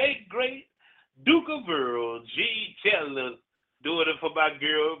the late great Duke of Earl, G. Chandler, doing it for my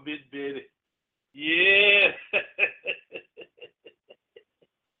girl, Miss Betty. Yeah.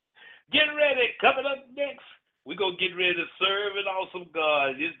 Getting ready. Coming up next, we're going to get ready to serve an awesome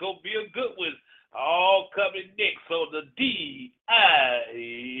God. It's going to be a good one. All coming next on the D.I.M.S.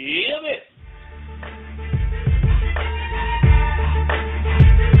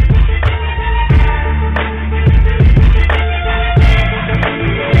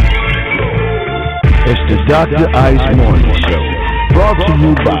 It's the Dr. Ice Morning Show, brought to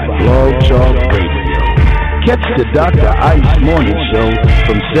you by Blog Talk Radio. Catch the Dr. Ice Morning Show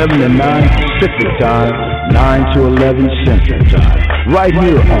from 7 to 9 Pacific Time, 9 to 11 Central Time, right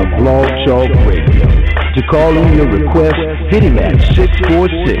here on Blog Talk Radio. To call in your request, hit him at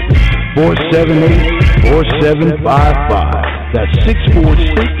 646-478-4755. That's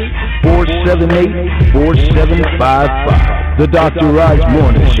 646-478-4755. The Dr. Ice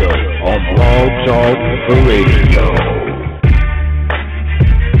Morning Show on Blog Talk Radio.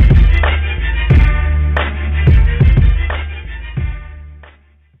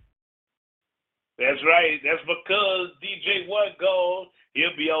 That's right. That's because DJ One gone.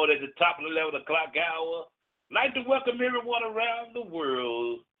 He'll be on at the top of the 11 o'clock hour. Like to welcome everyone around the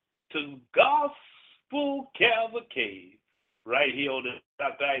world to Gospel Cavalcade right here on the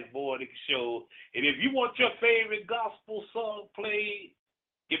Dr. Ice Morning Show. And if you want your favorite gospel song played,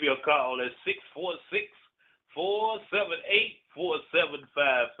 give me a call at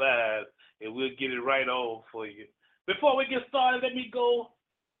 646-478-4755, and we'll get it right on for you. Before we get started, let me go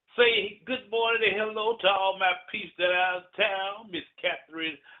say good morning and hello to all my peeps that are out of town. Miss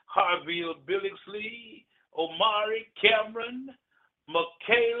Catherine Harville Billingsley, Omari Cameron,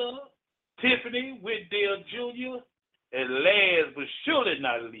 Michaela, Tiffany Whitdale Jr., and last but surely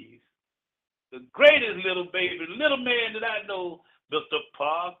not least, the greatest little baby, little man that I know, Mr.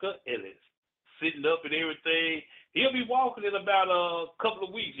 Parker Ellis, sitting up and everything. He'll be walking in about a couple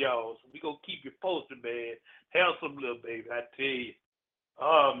of weeks, y'all. So we're going to keep you posted, man. Handsome little baby, I tell you.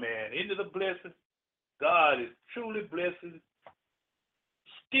 Oh, man, into the blessing. God is truly blessing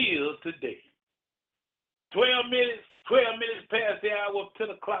still today. 12 minutes past the hour of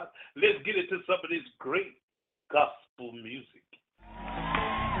 10 o'clock. Let's get into some of this great gospel music.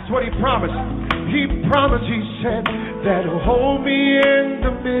 That's what he promised. He promised, he said, that he'll hold me in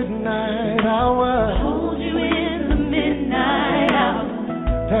the midnight hour. Hold you in the midnight hour.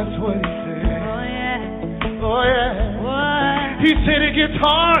 That's what he said. Oh, yeah. Oh, yeah. What? He said it gets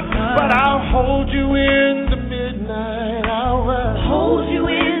hard, but I'll hold you in the midnight hour. Hold you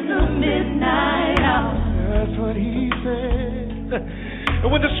in the midnight hour. That's what he said. And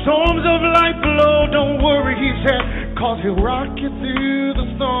when the storms of life blow, don't worry, he said, cause he'll rock you through the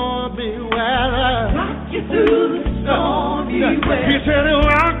stormy weather. Rock you through the stormy weather. He said he'll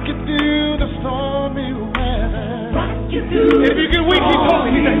rock you through the stormy weather. Rock you through if you get weak, he told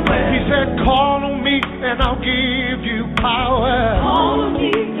me, he said, call on me and I'll give you power. Call on me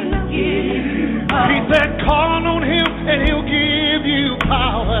and I'll give you power. He said, call on him and he'll give you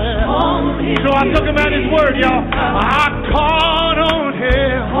power. Call on him. So I took him at his word, y'all. I called on him.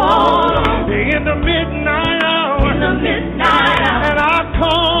 In the midnight hour. In the midnight hour. And I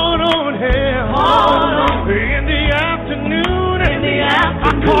called on him. In the afternoon. In the afternoon.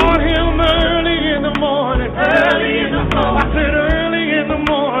 I called him early in the morning. Early in the morning. I said early in the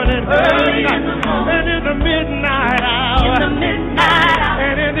morning. Early in the morning. And in the midnight hour. In the midnight hour.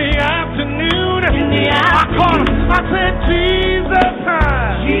 And in the afternoon. In the afternoon. I called him. I said, Jesus,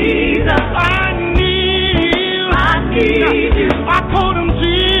 Jesus, I need you. I need you. I told him,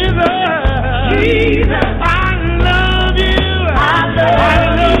 Jesus,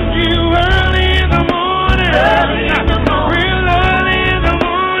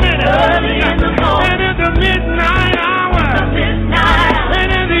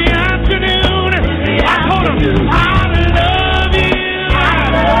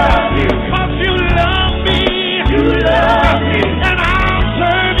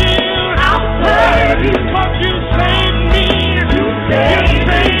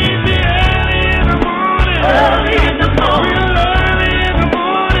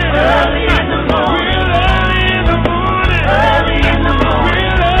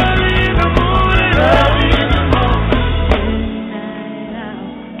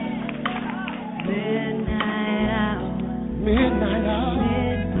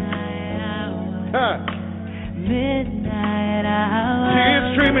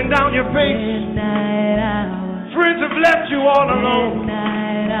 streaming down your face. Friends have left you all alone.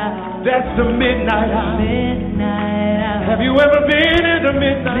 That's the midnight hour. Have you ever been in the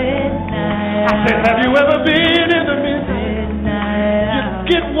midnight? I said, have you ever been in the midnight?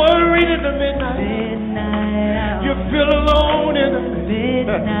 You get worried in the midnight. You feel alone in the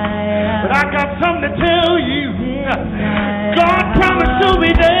midnight. But I got something to tell you. God promised to be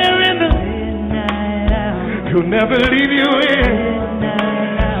there in the midnight. He'll never leave you in.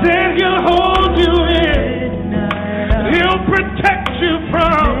 Said he'll hold you in. He'll protect you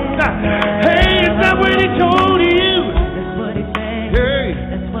from. Hey, is that what he told you? That's what he said. Hey,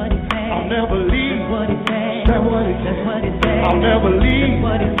 That's what he said. I'll never leave. That's what he said. Is that what he said? That's what he said. I'll never leave. That's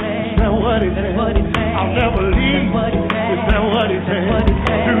what he said. Is that what he said? That's what he said. I'll never leave. That's what he said. Is that what he said? That's what he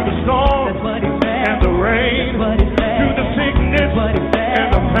said. Through the storm That's what he said. and the rain, That's what he said. through the sickness That's what he said. and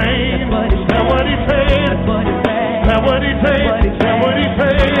the pain. That's what he Is that what he said? That's what he said. Is that what he said? Is that what he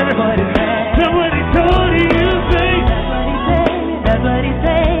said? That's what he said. Is that what he told you, say? That's what he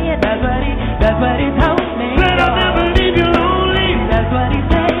said. That's what he told me. Said I'll never leave you lonely. That's what he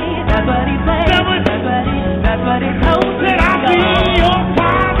said. That's what he said. That's what he told me. Said I'll be your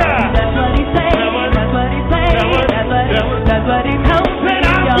father. That's what he said. That's what he said. That's what he told me. Said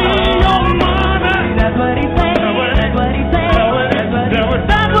I'll be your mother. That's what he said. That's what he said.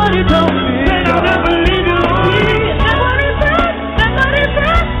 That's what he told me. Said I'll never leave you lonely. That's what he said. That's what he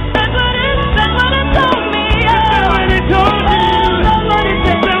said. That's what he told me. That's what he told you. That's what he said. That's what he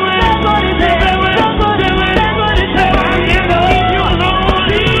said. That's what he said. I'll never leave you lonely. That's what he said. That's what he said.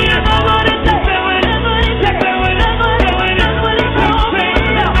 That's what he told me. That's what he told you. That's what he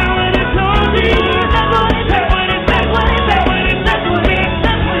said. That's what he said. That's what he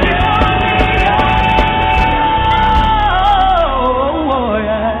oh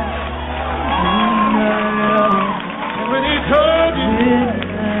yeah. When he told you,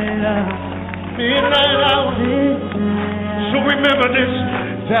 midnight hour. So remember this,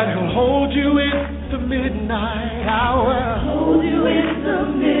 that he'll hold you in the midnight hour. Hold you in the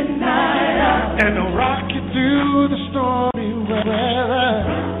midnight hour. And he'll rock you through the stormy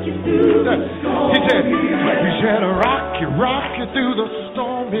weather. He said, rock you through the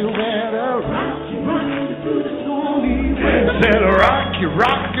stormy weather. Said,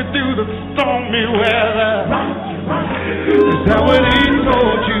 rock you through the stormy weather. Is that what he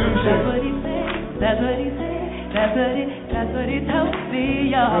told you? That's what he said. That's what he said. That's what he told me,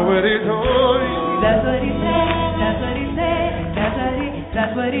 y'all. That's what he told you. That's what he said. That's what he said.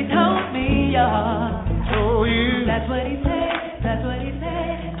 That's what he told me, y'all. Told you. That's what he said. That's what he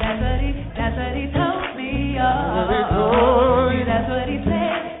said. That's what he told me, y'all. That's what he told you. That's what he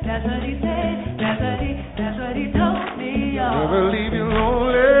said. That's what he said. That's what he told me, y'all. Never leave you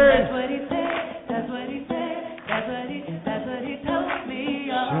lonely. That's what he said. That's what he said. That's what he told me,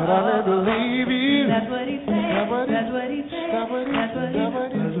 y'all. Said I'll never leave you. That's what he said. That's what he That's what he said. That's what he That's what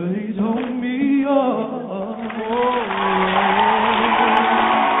he he told me, y'all.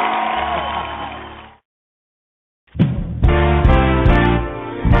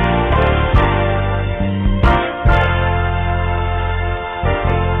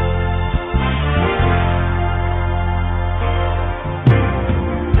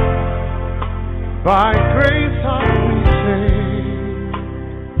 By grace are we saved,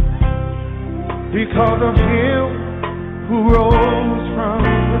 because of him who rose from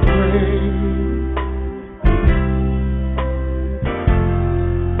the grave.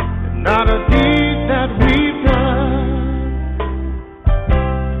 And not a deed that we've done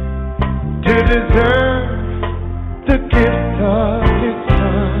to deserve the gift of his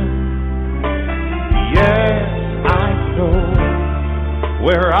son. Yes, I know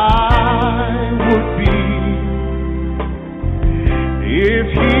where I would be if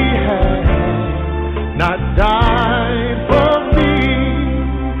he had not died for me.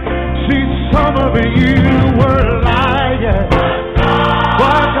 See, some of you were liars,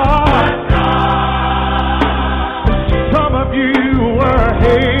 but God. Some of you were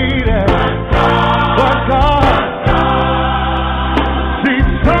haters, but God. See,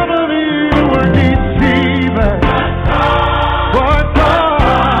 some of you were deceivers, but God.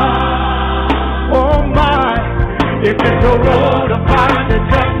 Oh my, if it's a road of fire, just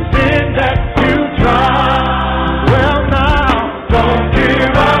sin that you try. Well now, don't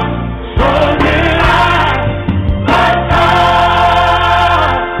give up, so did I. But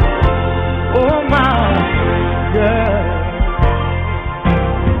God, oh my, yeah.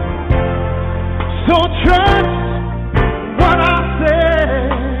 So trust what I say.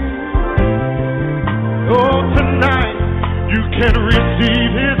 Oh, tonight you can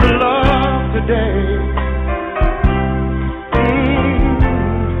receive his love today.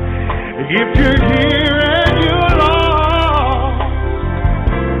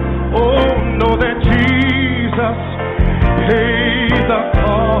 the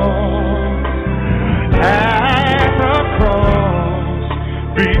cause at the cross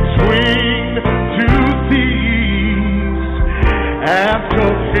between two thieves. Ask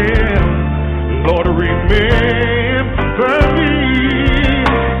of him, Lord, remember me.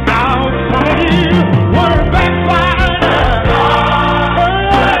 Now some of you were backsliders,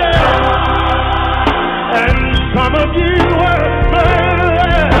 and some of you were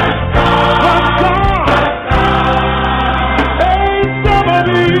murderers. But God, hey, some of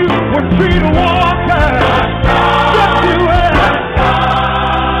you were street walkers. Yes, you were.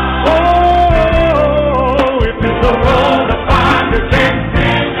 Oh, if it's a road to find the king,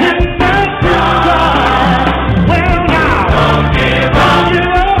 it's not this God. Well, now, don't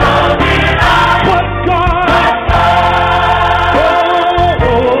give up. But God,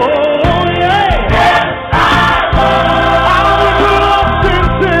 oh, yeah. I was lost in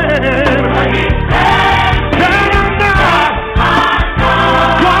sin. Then I'm not.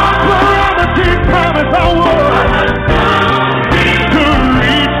 God promised, He promised I would. To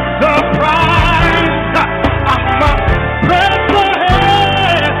reach the prize, I must press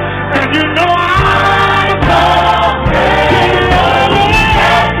ahead. And you know I'm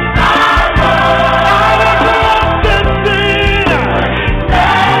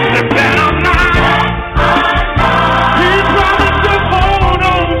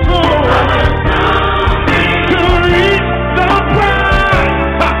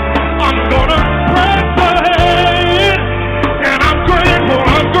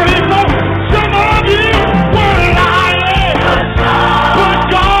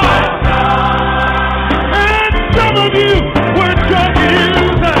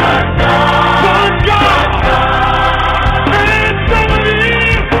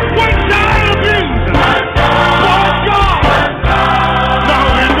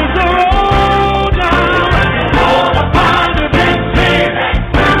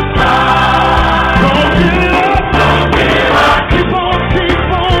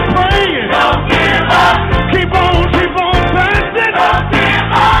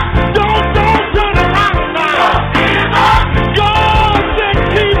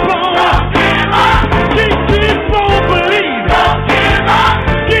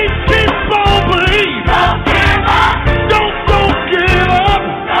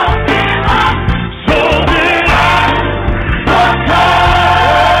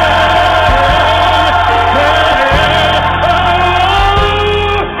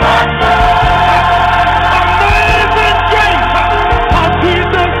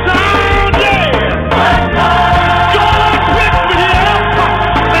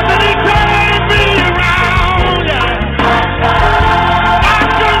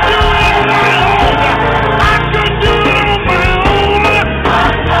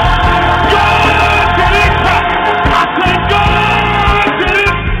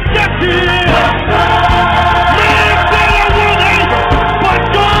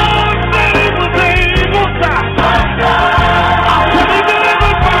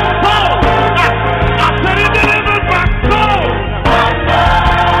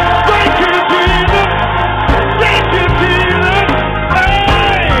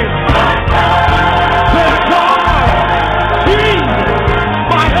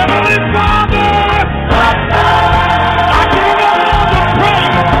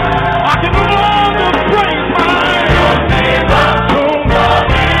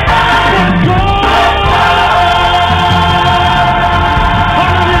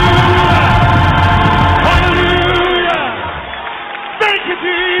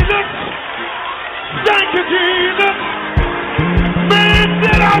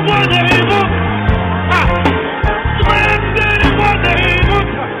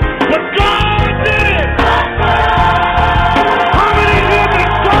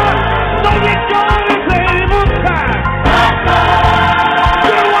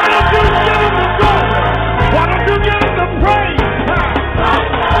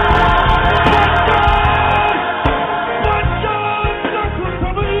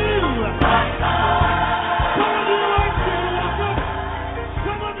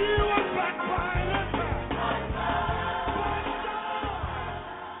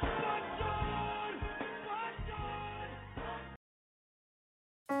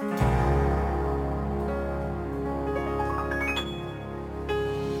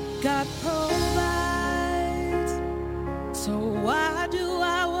God provides, so why do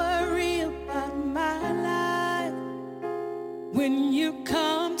I worry about my life? When you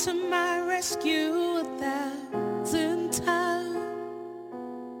come to my rescue 1,000 times,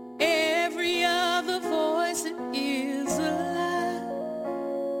 every other voice is a lie.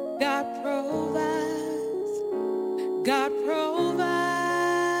 God provides, God provides.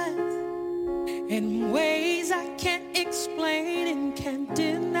 in ways I can't explain and can't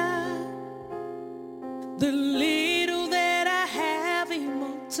deny. The little that I have, He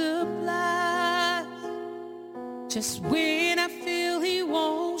multiplies. Just when I feel He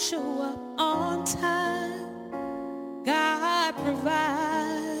won't show up on time, God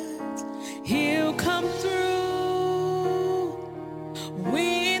provides. He'll come through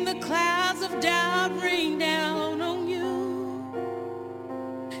when the clouds of doubt rain down on you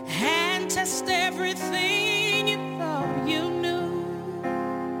and test everything you thought you knew.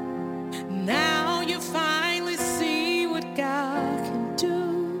 Now you finally see what God can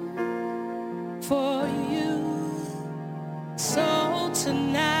do for you. So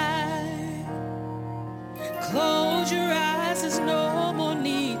tonight, close your eyes, there's no more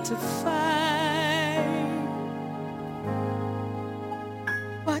need to fight.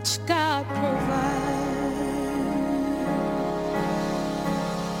 Watch God provide.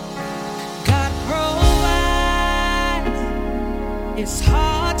 God provides. It's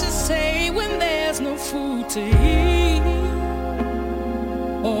hard to say when there's no food to eat,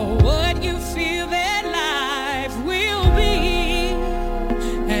 or what you feel that life will be.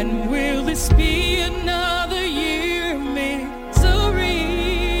 And will this be another year of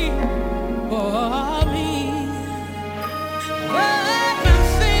misery for me? But my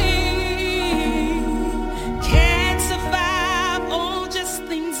faith can't survive on just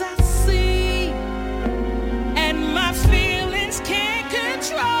things I see, and my feelings can't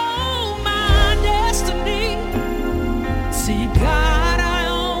control my destiny. See, God, I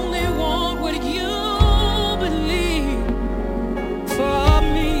only want what you believe for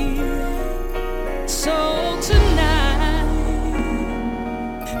me. So tonight,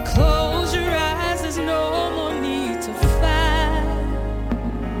 close your eyes, there's no more need to fight.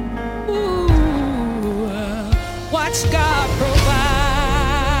 Ooh, watch God provide.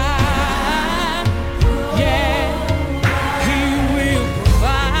 Yeah, He will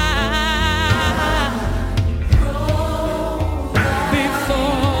provide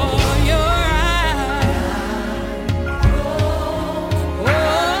before your eyes. Oh,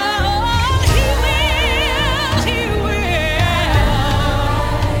 He will.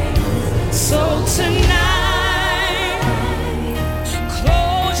 So tonight,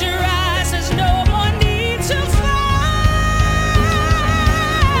 close your eyes, there's no more need to fight.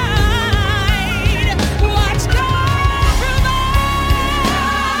 Watch God provide.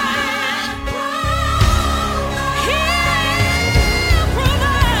 He'll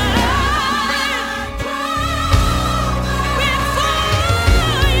provide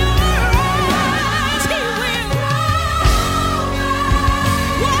before your eyes. He will.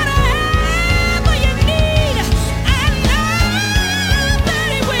 Whatever you need, I know that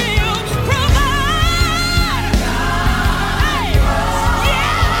He will provide.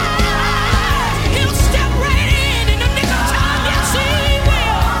 Yeah, He'll step right in the nick of time. Yes, He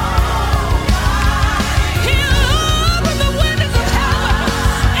will. He'll open the windows of heaven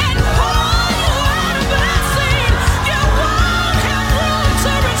and pour you out a blessing you won't have room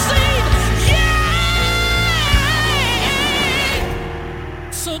to receive. Yeah.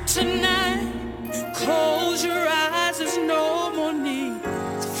 So tonight, close your eyes, there's no more need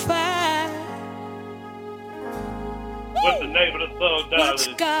to fight. What's the name of the song, Watch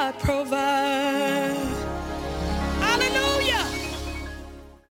darling? God provide. Hallelujah.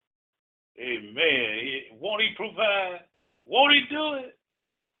 Amen. Won't He provide? Won't He do it?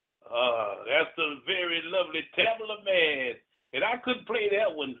 That's the very lovely Tamala Man. And I couldn't play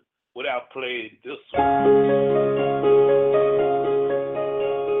that one without playing this one.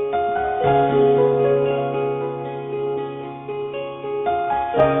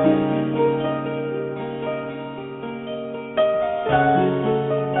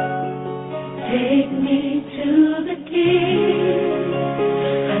 Take me to the King.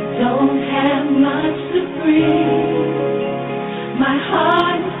 I don't have much to bring. My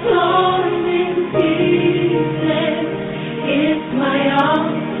heart is torn in pieces. It's my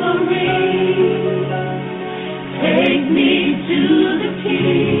offering. Take me to the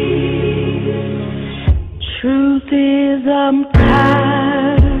King. Truth is, I'm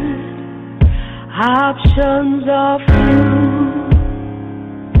tired. Options are few.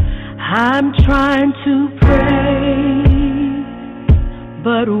 I'm trying to pray,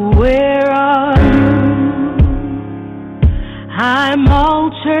 but where are you? I'm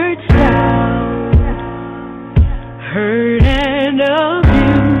all churched out, hurt and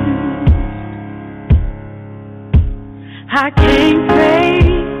abused. I can't say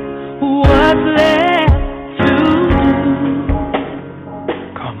what's left to do.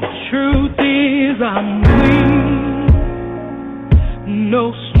 Truth is, I'm weak,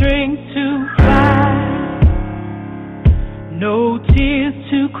 no strength to fight. hide, no tears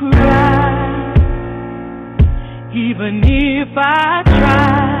to cry, even if I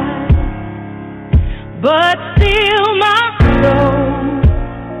try, but still my soul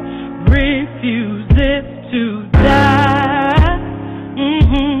refuses to die.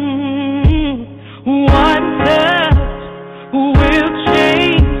 One touch will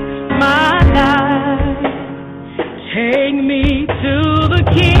change my life. Take me to the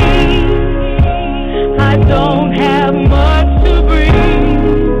King. I don't have much to bring.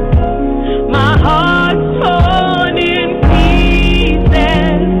 My heart's torn in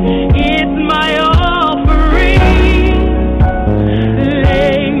pieces. It's my offering.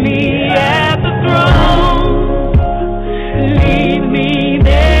 Lay me at the throne. Leave me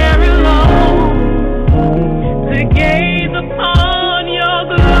there alone to gaze upon your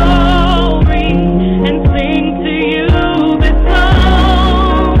glory and sing to you this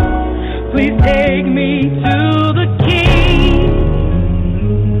song. Please take me to the King.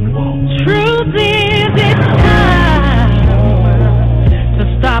 Truth is, it's time to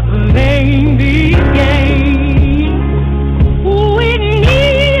stop playing these games. We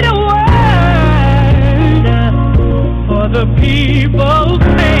need a word for the people's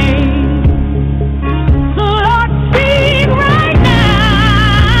pain. So Lord, speak right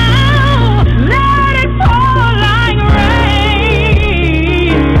now. Let it fall like rain.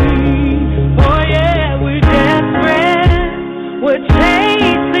 Oh yeah, we're desperate. We're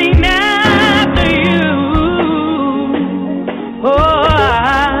chasing after you. Oh,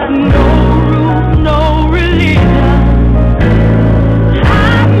 no roof, no religion.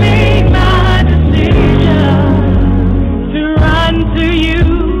 I've made my decision to run to you,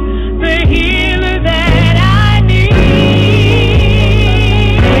 the healer that I need.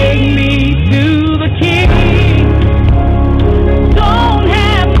 Take me to the King. Don't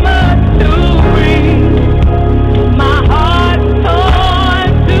have much to bring. My heart's torn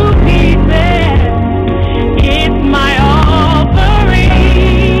to pieces. It's my offering.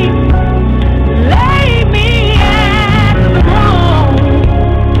 Lay me at the throne.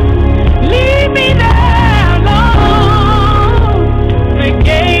 Leave me there alone to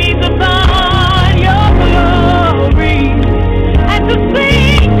gaze upon your glory and to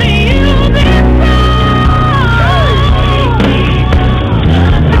sing to you this song.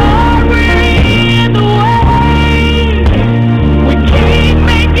 Lord, we're in the way. We keep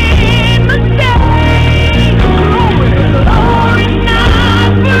making mistakes. Lord, it's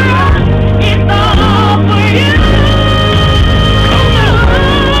not for us, it's all for you.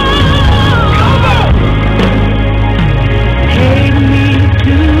 Take me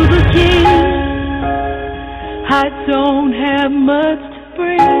to the King. I don't have much to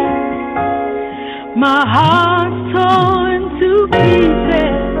bring. My heart's torn to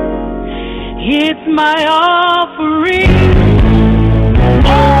pieces. It's my offering.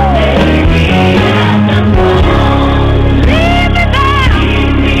 Take me at the throne. Leave me there.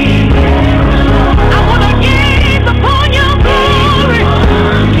 I want to gaze upon your glory.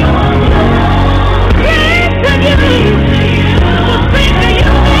 Sing to you. To sing to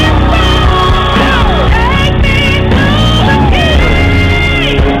you this song. Take me to the King.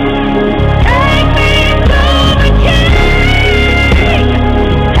 Take me to the King.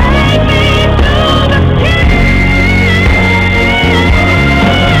 Take me to the King.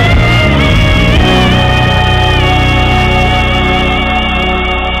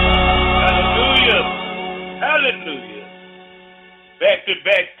 Hallelujah. Hallelujah. Back to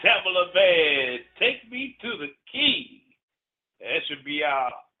back Tamala Band. Take me to the King. That should be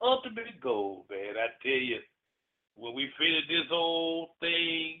our ultimate goal, man. I tell you, when we finish this whole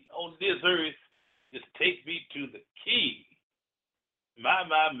thing on this earth, just take me to the King. My.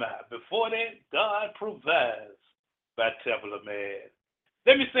 Before that, God provides by Tamala Man.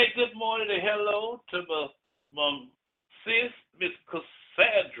 Let me say good morning and hello to my sis, Miss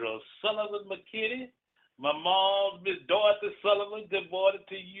Cassandra Sullivan McKinney. My mom, Miss Dorothy Sullivan, good morning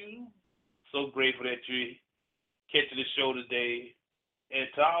to you. So grateful that you're catching the show today. And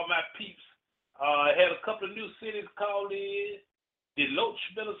to all my peeps, I had a couple of new cities called in. Deloach,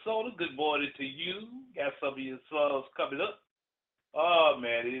 Minnesota, good morning to you. Got some of your songs coming up. Oh,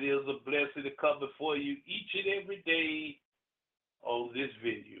 man, it is a blessing to come before you each and every day on this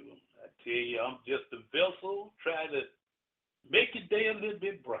venue. I tell you, I'm just a vessel trying to make your day a little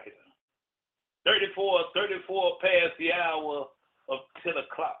bit brighter. 34 past the hour of 10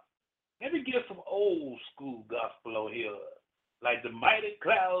 o'clock. Let me get some old school gospel on here, like the Mighty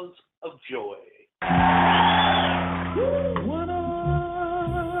Clouds of Joy. One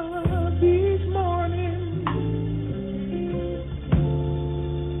of these mornings,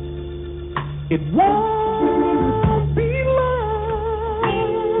 It won't be long.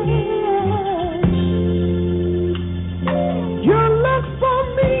 You look for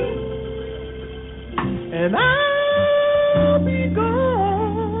me, and I'll be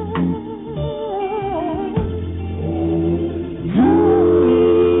gone.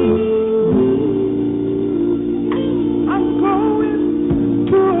 I'm going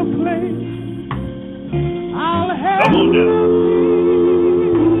to a place I'll have Come on now.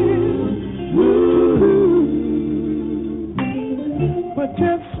 but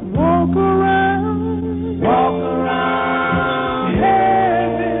just walk around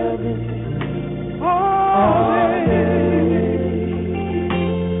heaven all day.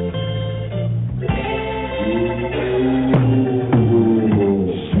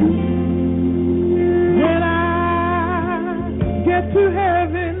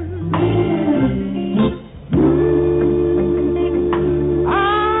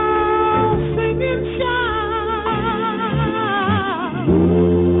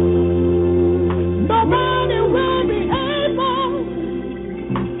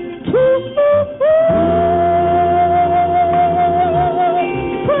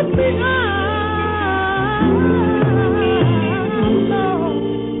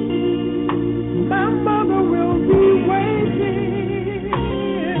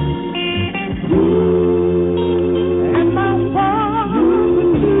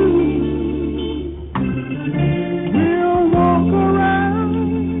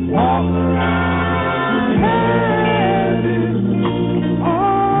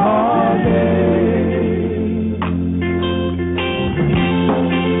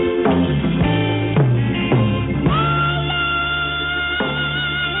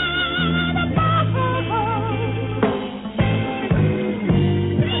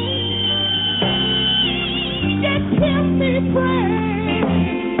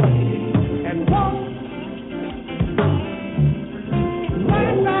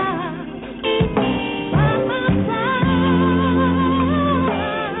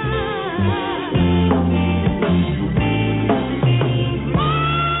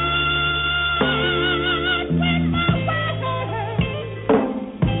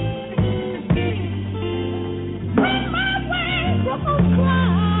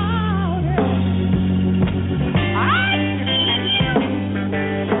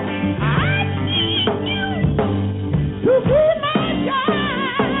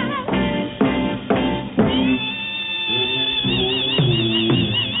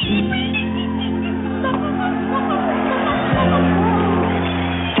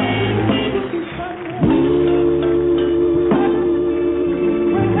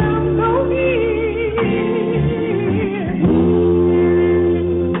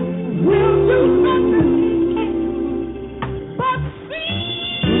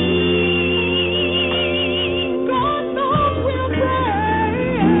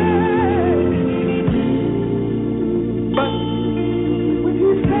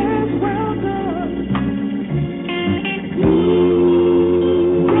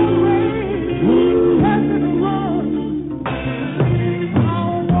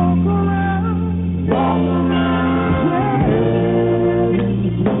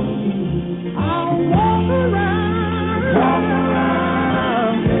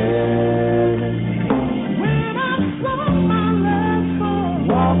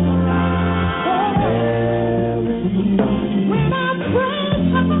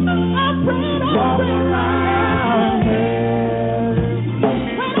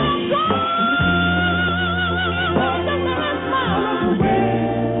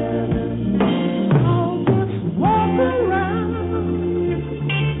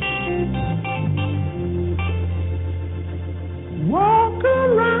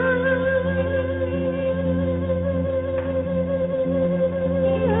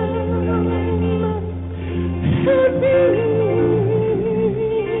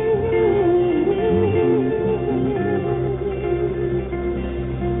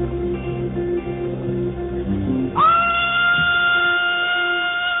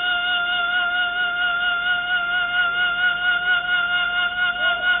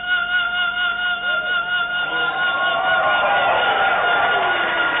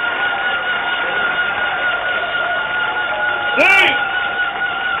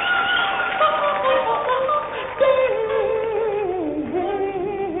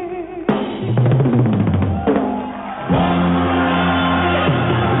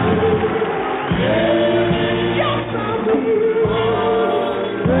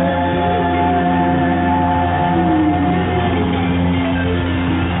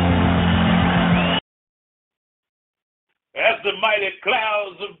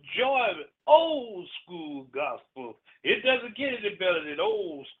 clouds of joy, old school gospel. It doesn't get any better than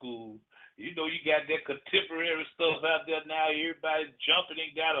old school. You know, you got that contemporary stuff out there now. Everybody jumping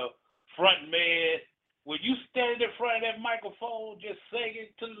and got a front man. When you stand in front of that microphone just singing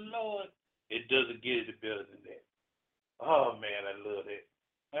to the Lord, it doesn't get any better than that. Oh, man, I love that.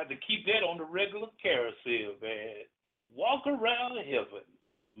 I have to keep that on the regular carousel, man. Walk around heaven,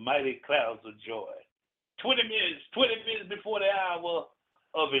 mighty clouds of joy. 20 minutes before the hour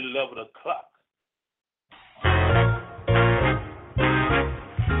of 11 o'clock.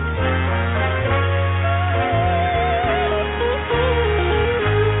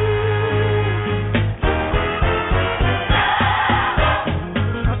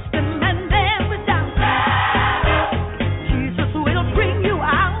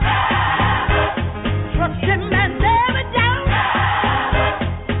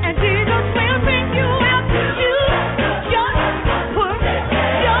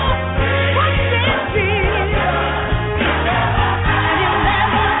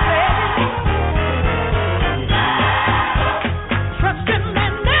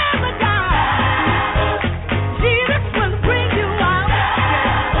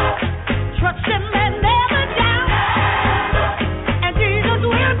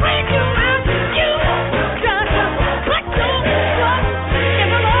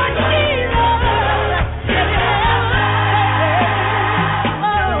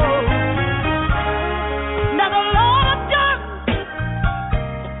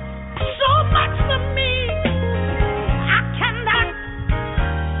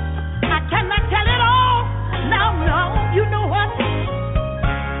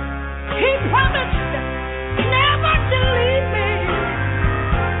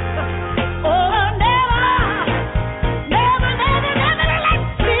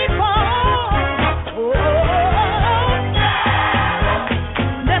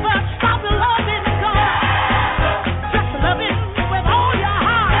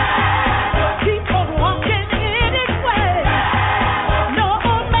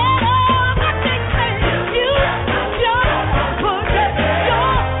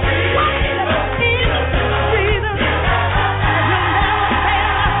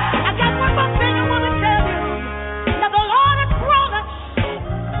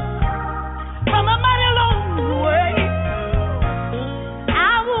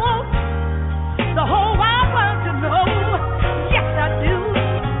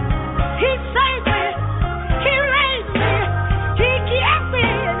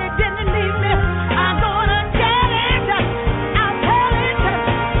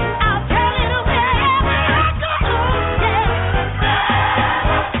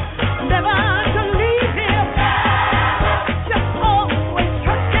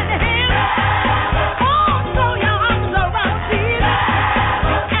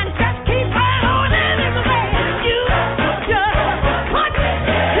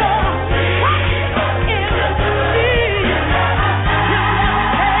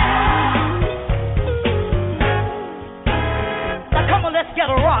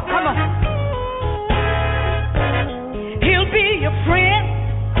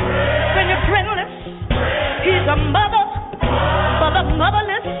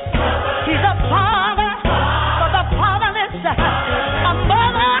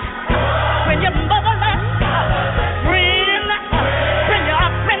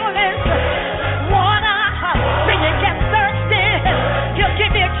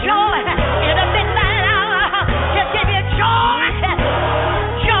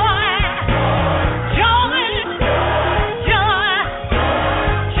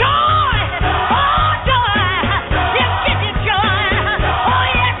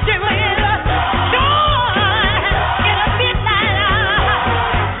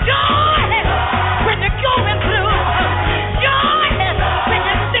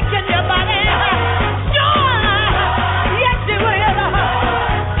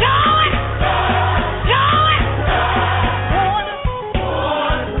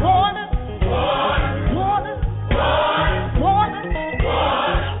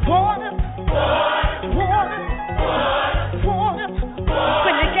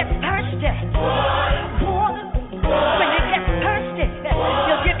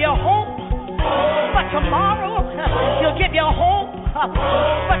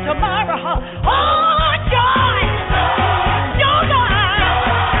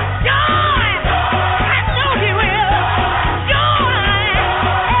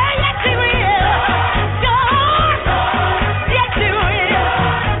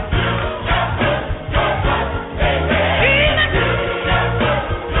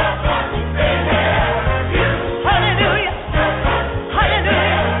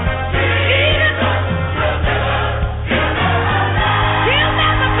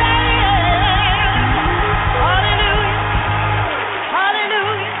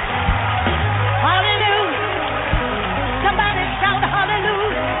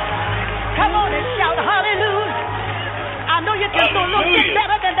 gets a little bit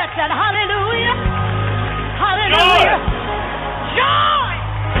better than that. Hallelujah. Hallelujah. Joy.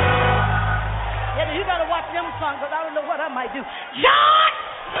 Yeah, you better watch them songs because I don't know what I might do. Joy.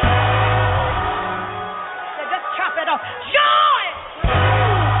 So just chop it off. Joy.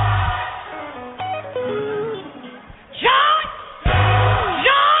 Joy.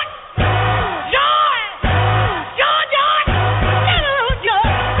 Joy. Joy. Joy. Joy. Joy.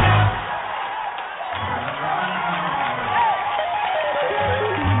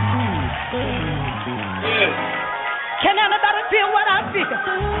 Can anybody feel what I feel?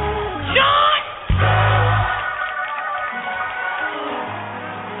 Joy!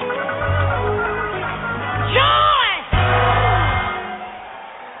 Joy!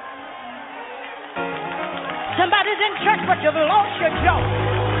 Somebody's in church, but you've lost your joy.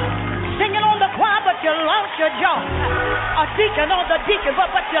 Singing on the choir, but you lost your joy. A deacon on the deacon,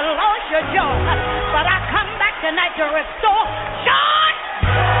 but you lost your joy. But I come back tonight to restore joy!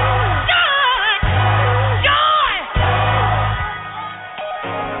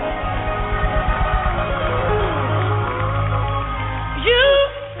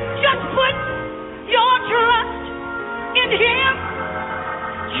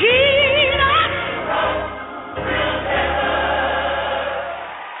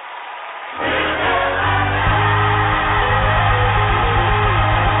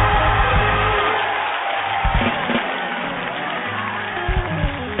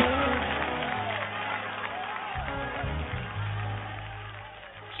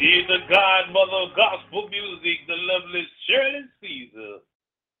 She's the godmother of gospel music, the lovely Shirley Caesar.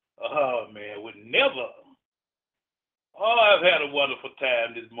 Oh, man, would never. Oh, I've had a wonderful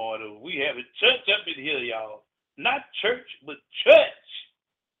time this morning. We have a church up in here, y'all. Not church, but church.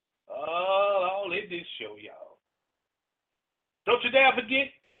 Oh, all in this show, y'all. Don't you dare forget,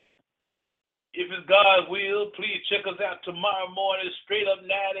 if it's God's will, please check us out tomorrow morning, straight up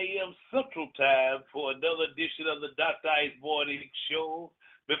 9 a.m. Central Time for another edition of the Dr. Ice Morning Show.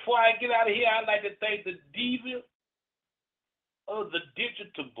 Before I get out of here, I'd like to thank the diva of the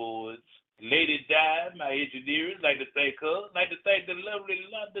digital boards, Lady Di, my engineer. I'd like to thank her. I'd like to thank the lovely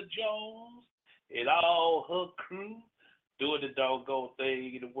Londa Jones and all her crew doing the doggone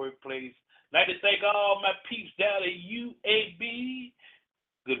thing in the workplace. I'd like to thank all my peeps down at UAB.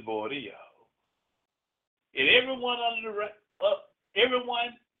 Good morning, y'all. And everyone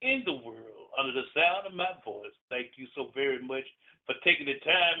everyone in the world under the sound of my voice, thank you so very much for taking the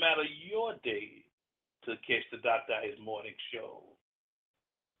time out of your day to catch the Dr. Ice Morning Show.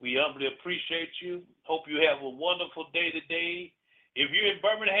 We humbly appreciate you. Hope you have a wonderful day today. If you're in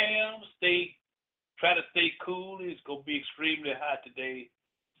Birmingham, try to stay cool. It's going to be extremely hot today.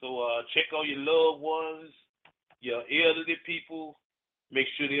 So check on your loved ones, your elderly people. Make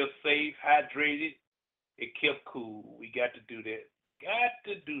sure they're safe, hydrated, and kept cool. We got to do that. Got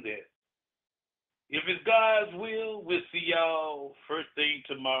to do that. If it's God's will, we'll see y'all first thing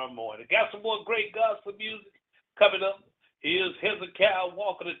tomorrow morning. Got some more great gospel music coming up. Here's Hezekiah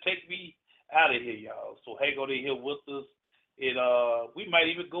Walker to take me out of here, y'all. So hang on in here with us. And we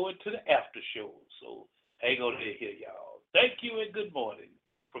might even go into the after show. So hang on in here, y'all. Thank you and good morning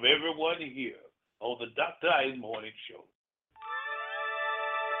from everyone here on the Dr. Ice Morning Show.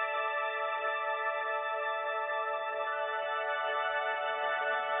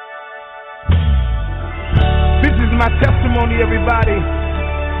 This is my testimony, everybody,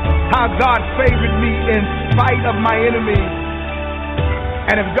 how God favored me in spite of my enemies.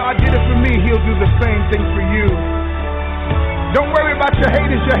 And if God did it for me, he'll do the same thing for you. Don't worry about your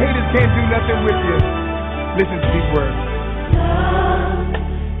haters. Your haters can't do nothing with you. Listen to these words. Love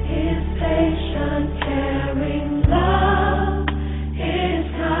is patient, caring. Love is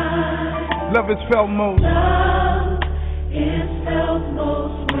kind. Love is felt most. Love is felt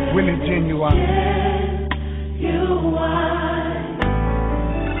most when it's genuine.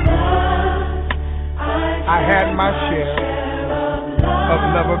 I had my share of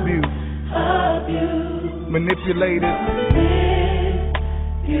love abuse, manipulated,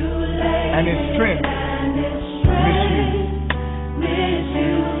 and its strength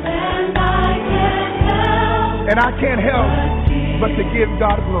misused. And I can't help but to give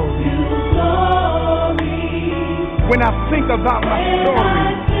God glory. When I think about my story,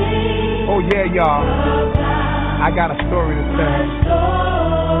 oh yeah, y'all, I got a story to tell.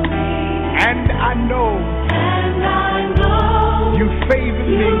 And I know you favored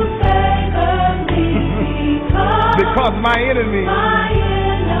me because my enemies,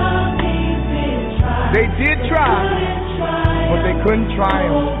 they did try, but they couldn't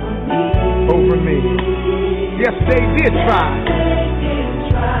triumph over me. Yes, they did try,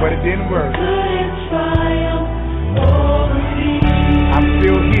 but it didn't work.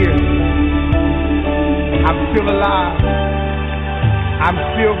 I'm still alive. I'm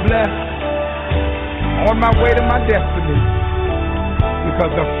still blessed. On my way to my destiny.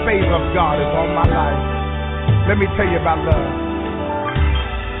 Because the favor of God is on my life. Let me tell you about love.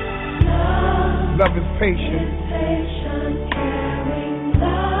 Love is patient.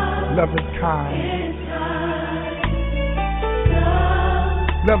 Love is kind.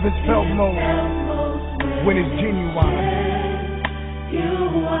 Love is felt most when it's genuine.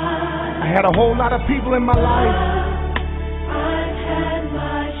 I had a whole lot of people in my life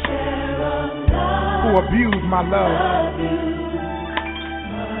who abused my love.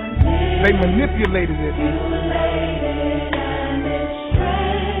 They manipulated it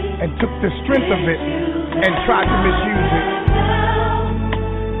and took the strength of it and tried to misuse it.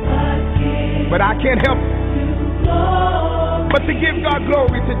 But I can't help but to give God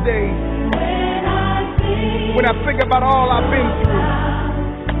glory today. When I think about all I've been through,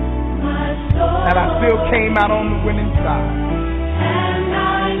 that I still came out on the winning side.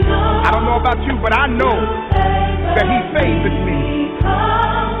 I don't know about you, but I know that He favored me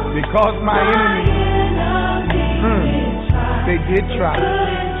because my enemies, they did try.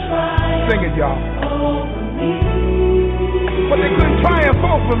 Sing it, y'all. But they couldn't triumph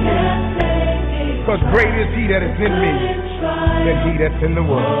over me, because great is He that is in me than he that's in the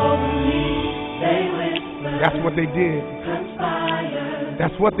world. That's what they did.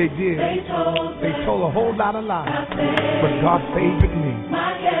 That's what they did. They told a whole lot of lies, but God favored me.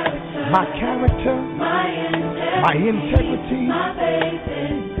 My character, my integrity,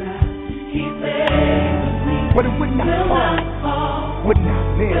 but it would not fall, would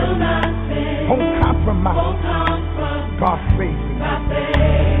not bend, won't compromise. God favored me.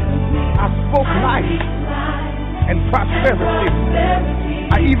 I spoke life and prosperity.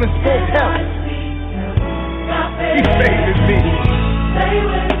 I even spoke health. He favored me.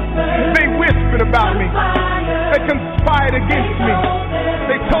 They whispered about me. They conspired against me.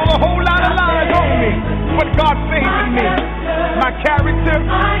 They told a whole lot of lies on me, but God favored me. My character,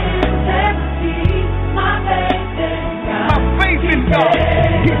 my faith in God,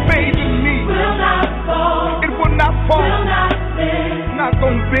 He favored me. It will not fall, not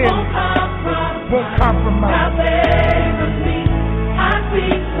gonna bend, won't compromise.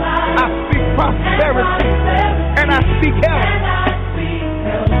 I speak prosperity and I speak health.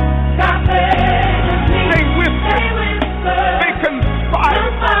 They whispered, they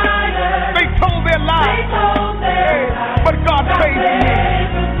conspired, they told their lies, but God favored me.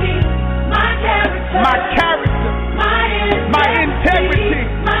 My character, my integrity,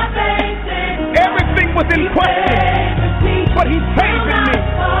 everything was in question, but He favored me.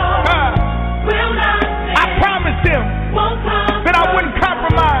 I promised Him that I wouldn't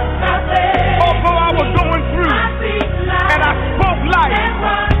compromise, although I was going through, and I spoke life,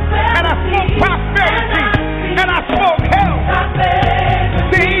 and I spoke prosperity, and I spoke health.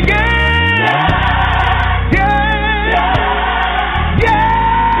 Say yeah, yeah, yeah.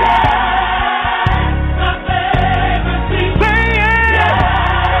 Say yeah,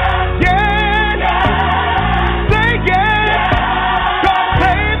 yeah, say yeah. God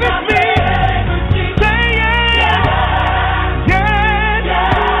favors me. Say yeah, yeah,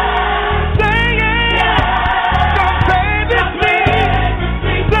 say yeah. God favors me.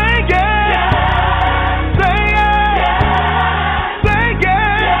 Say yeah, say yeah, say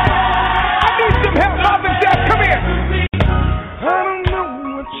yeah. I need some help, Mom and Dad. Come here. I don't know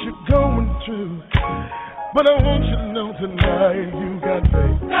what you're going through, but I want you to know tonight you got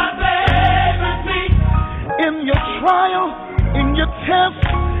faith. God favors me. In your trial, in your test,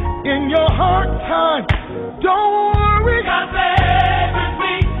 in your hard time, don't worry. God favors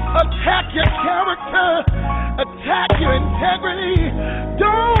me. Attack your character, attack your integrity.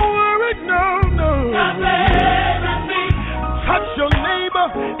 Don't worry, no, no. God favors me. Touch your neighbor,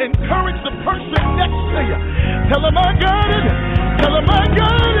 encourage the person next to you. Tell them I got it, tell them I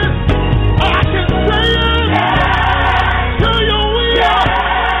got it. I can say it to your will.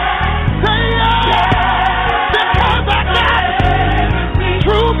 Say it because I got it.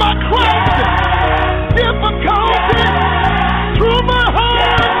 Through my crisis, difficulty, through my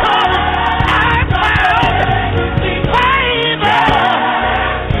hard times, I found favor,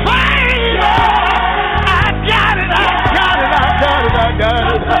 favor. I got it, I got it, I got it, I got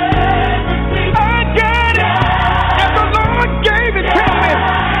it. I got it, and the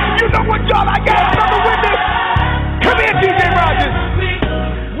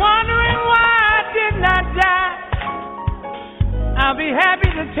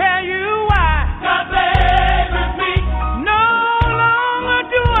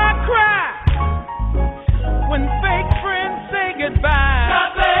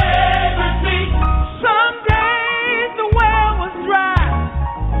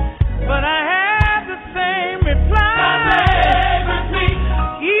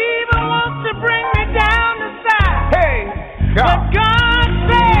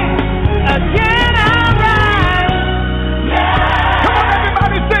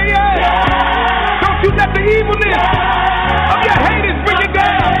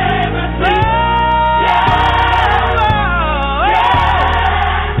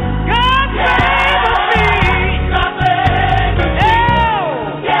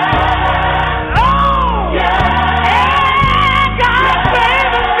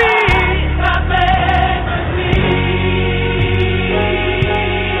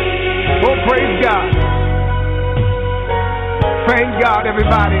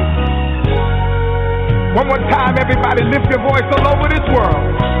voice all over this world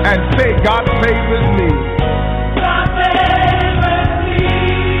and say, God favors me. God favors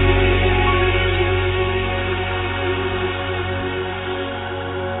me.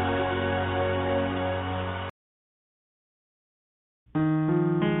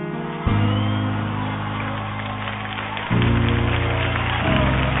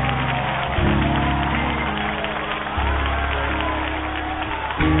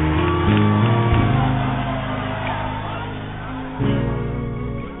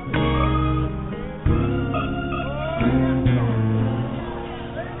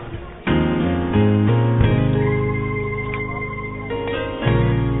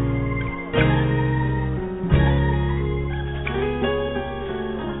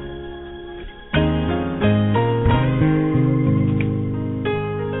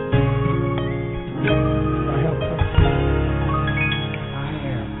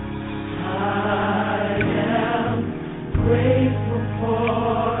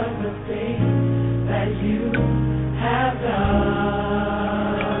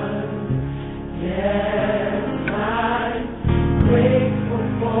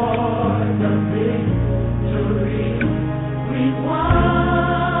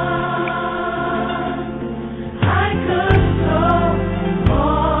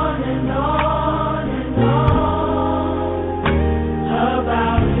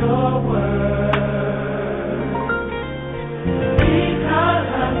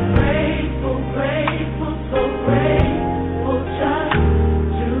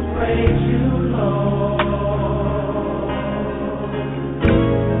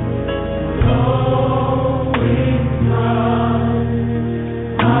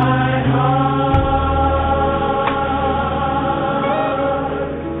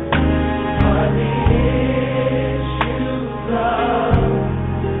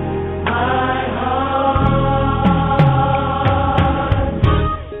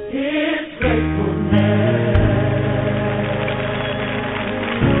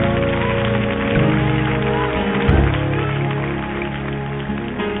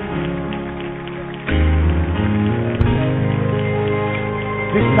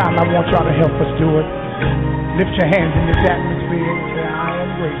 I want y'all to help us do it. Lift your hands in this atmosphere and say, I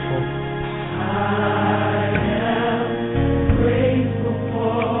am grateful. I am grateful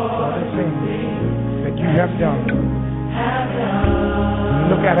for the things that you have done.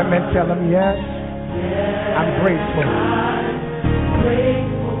 Look at him and tell him, yes, I'm grateful.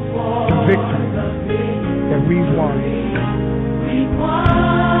 The victory that we've won.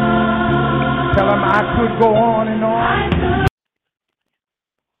 Tell him I could go on and on.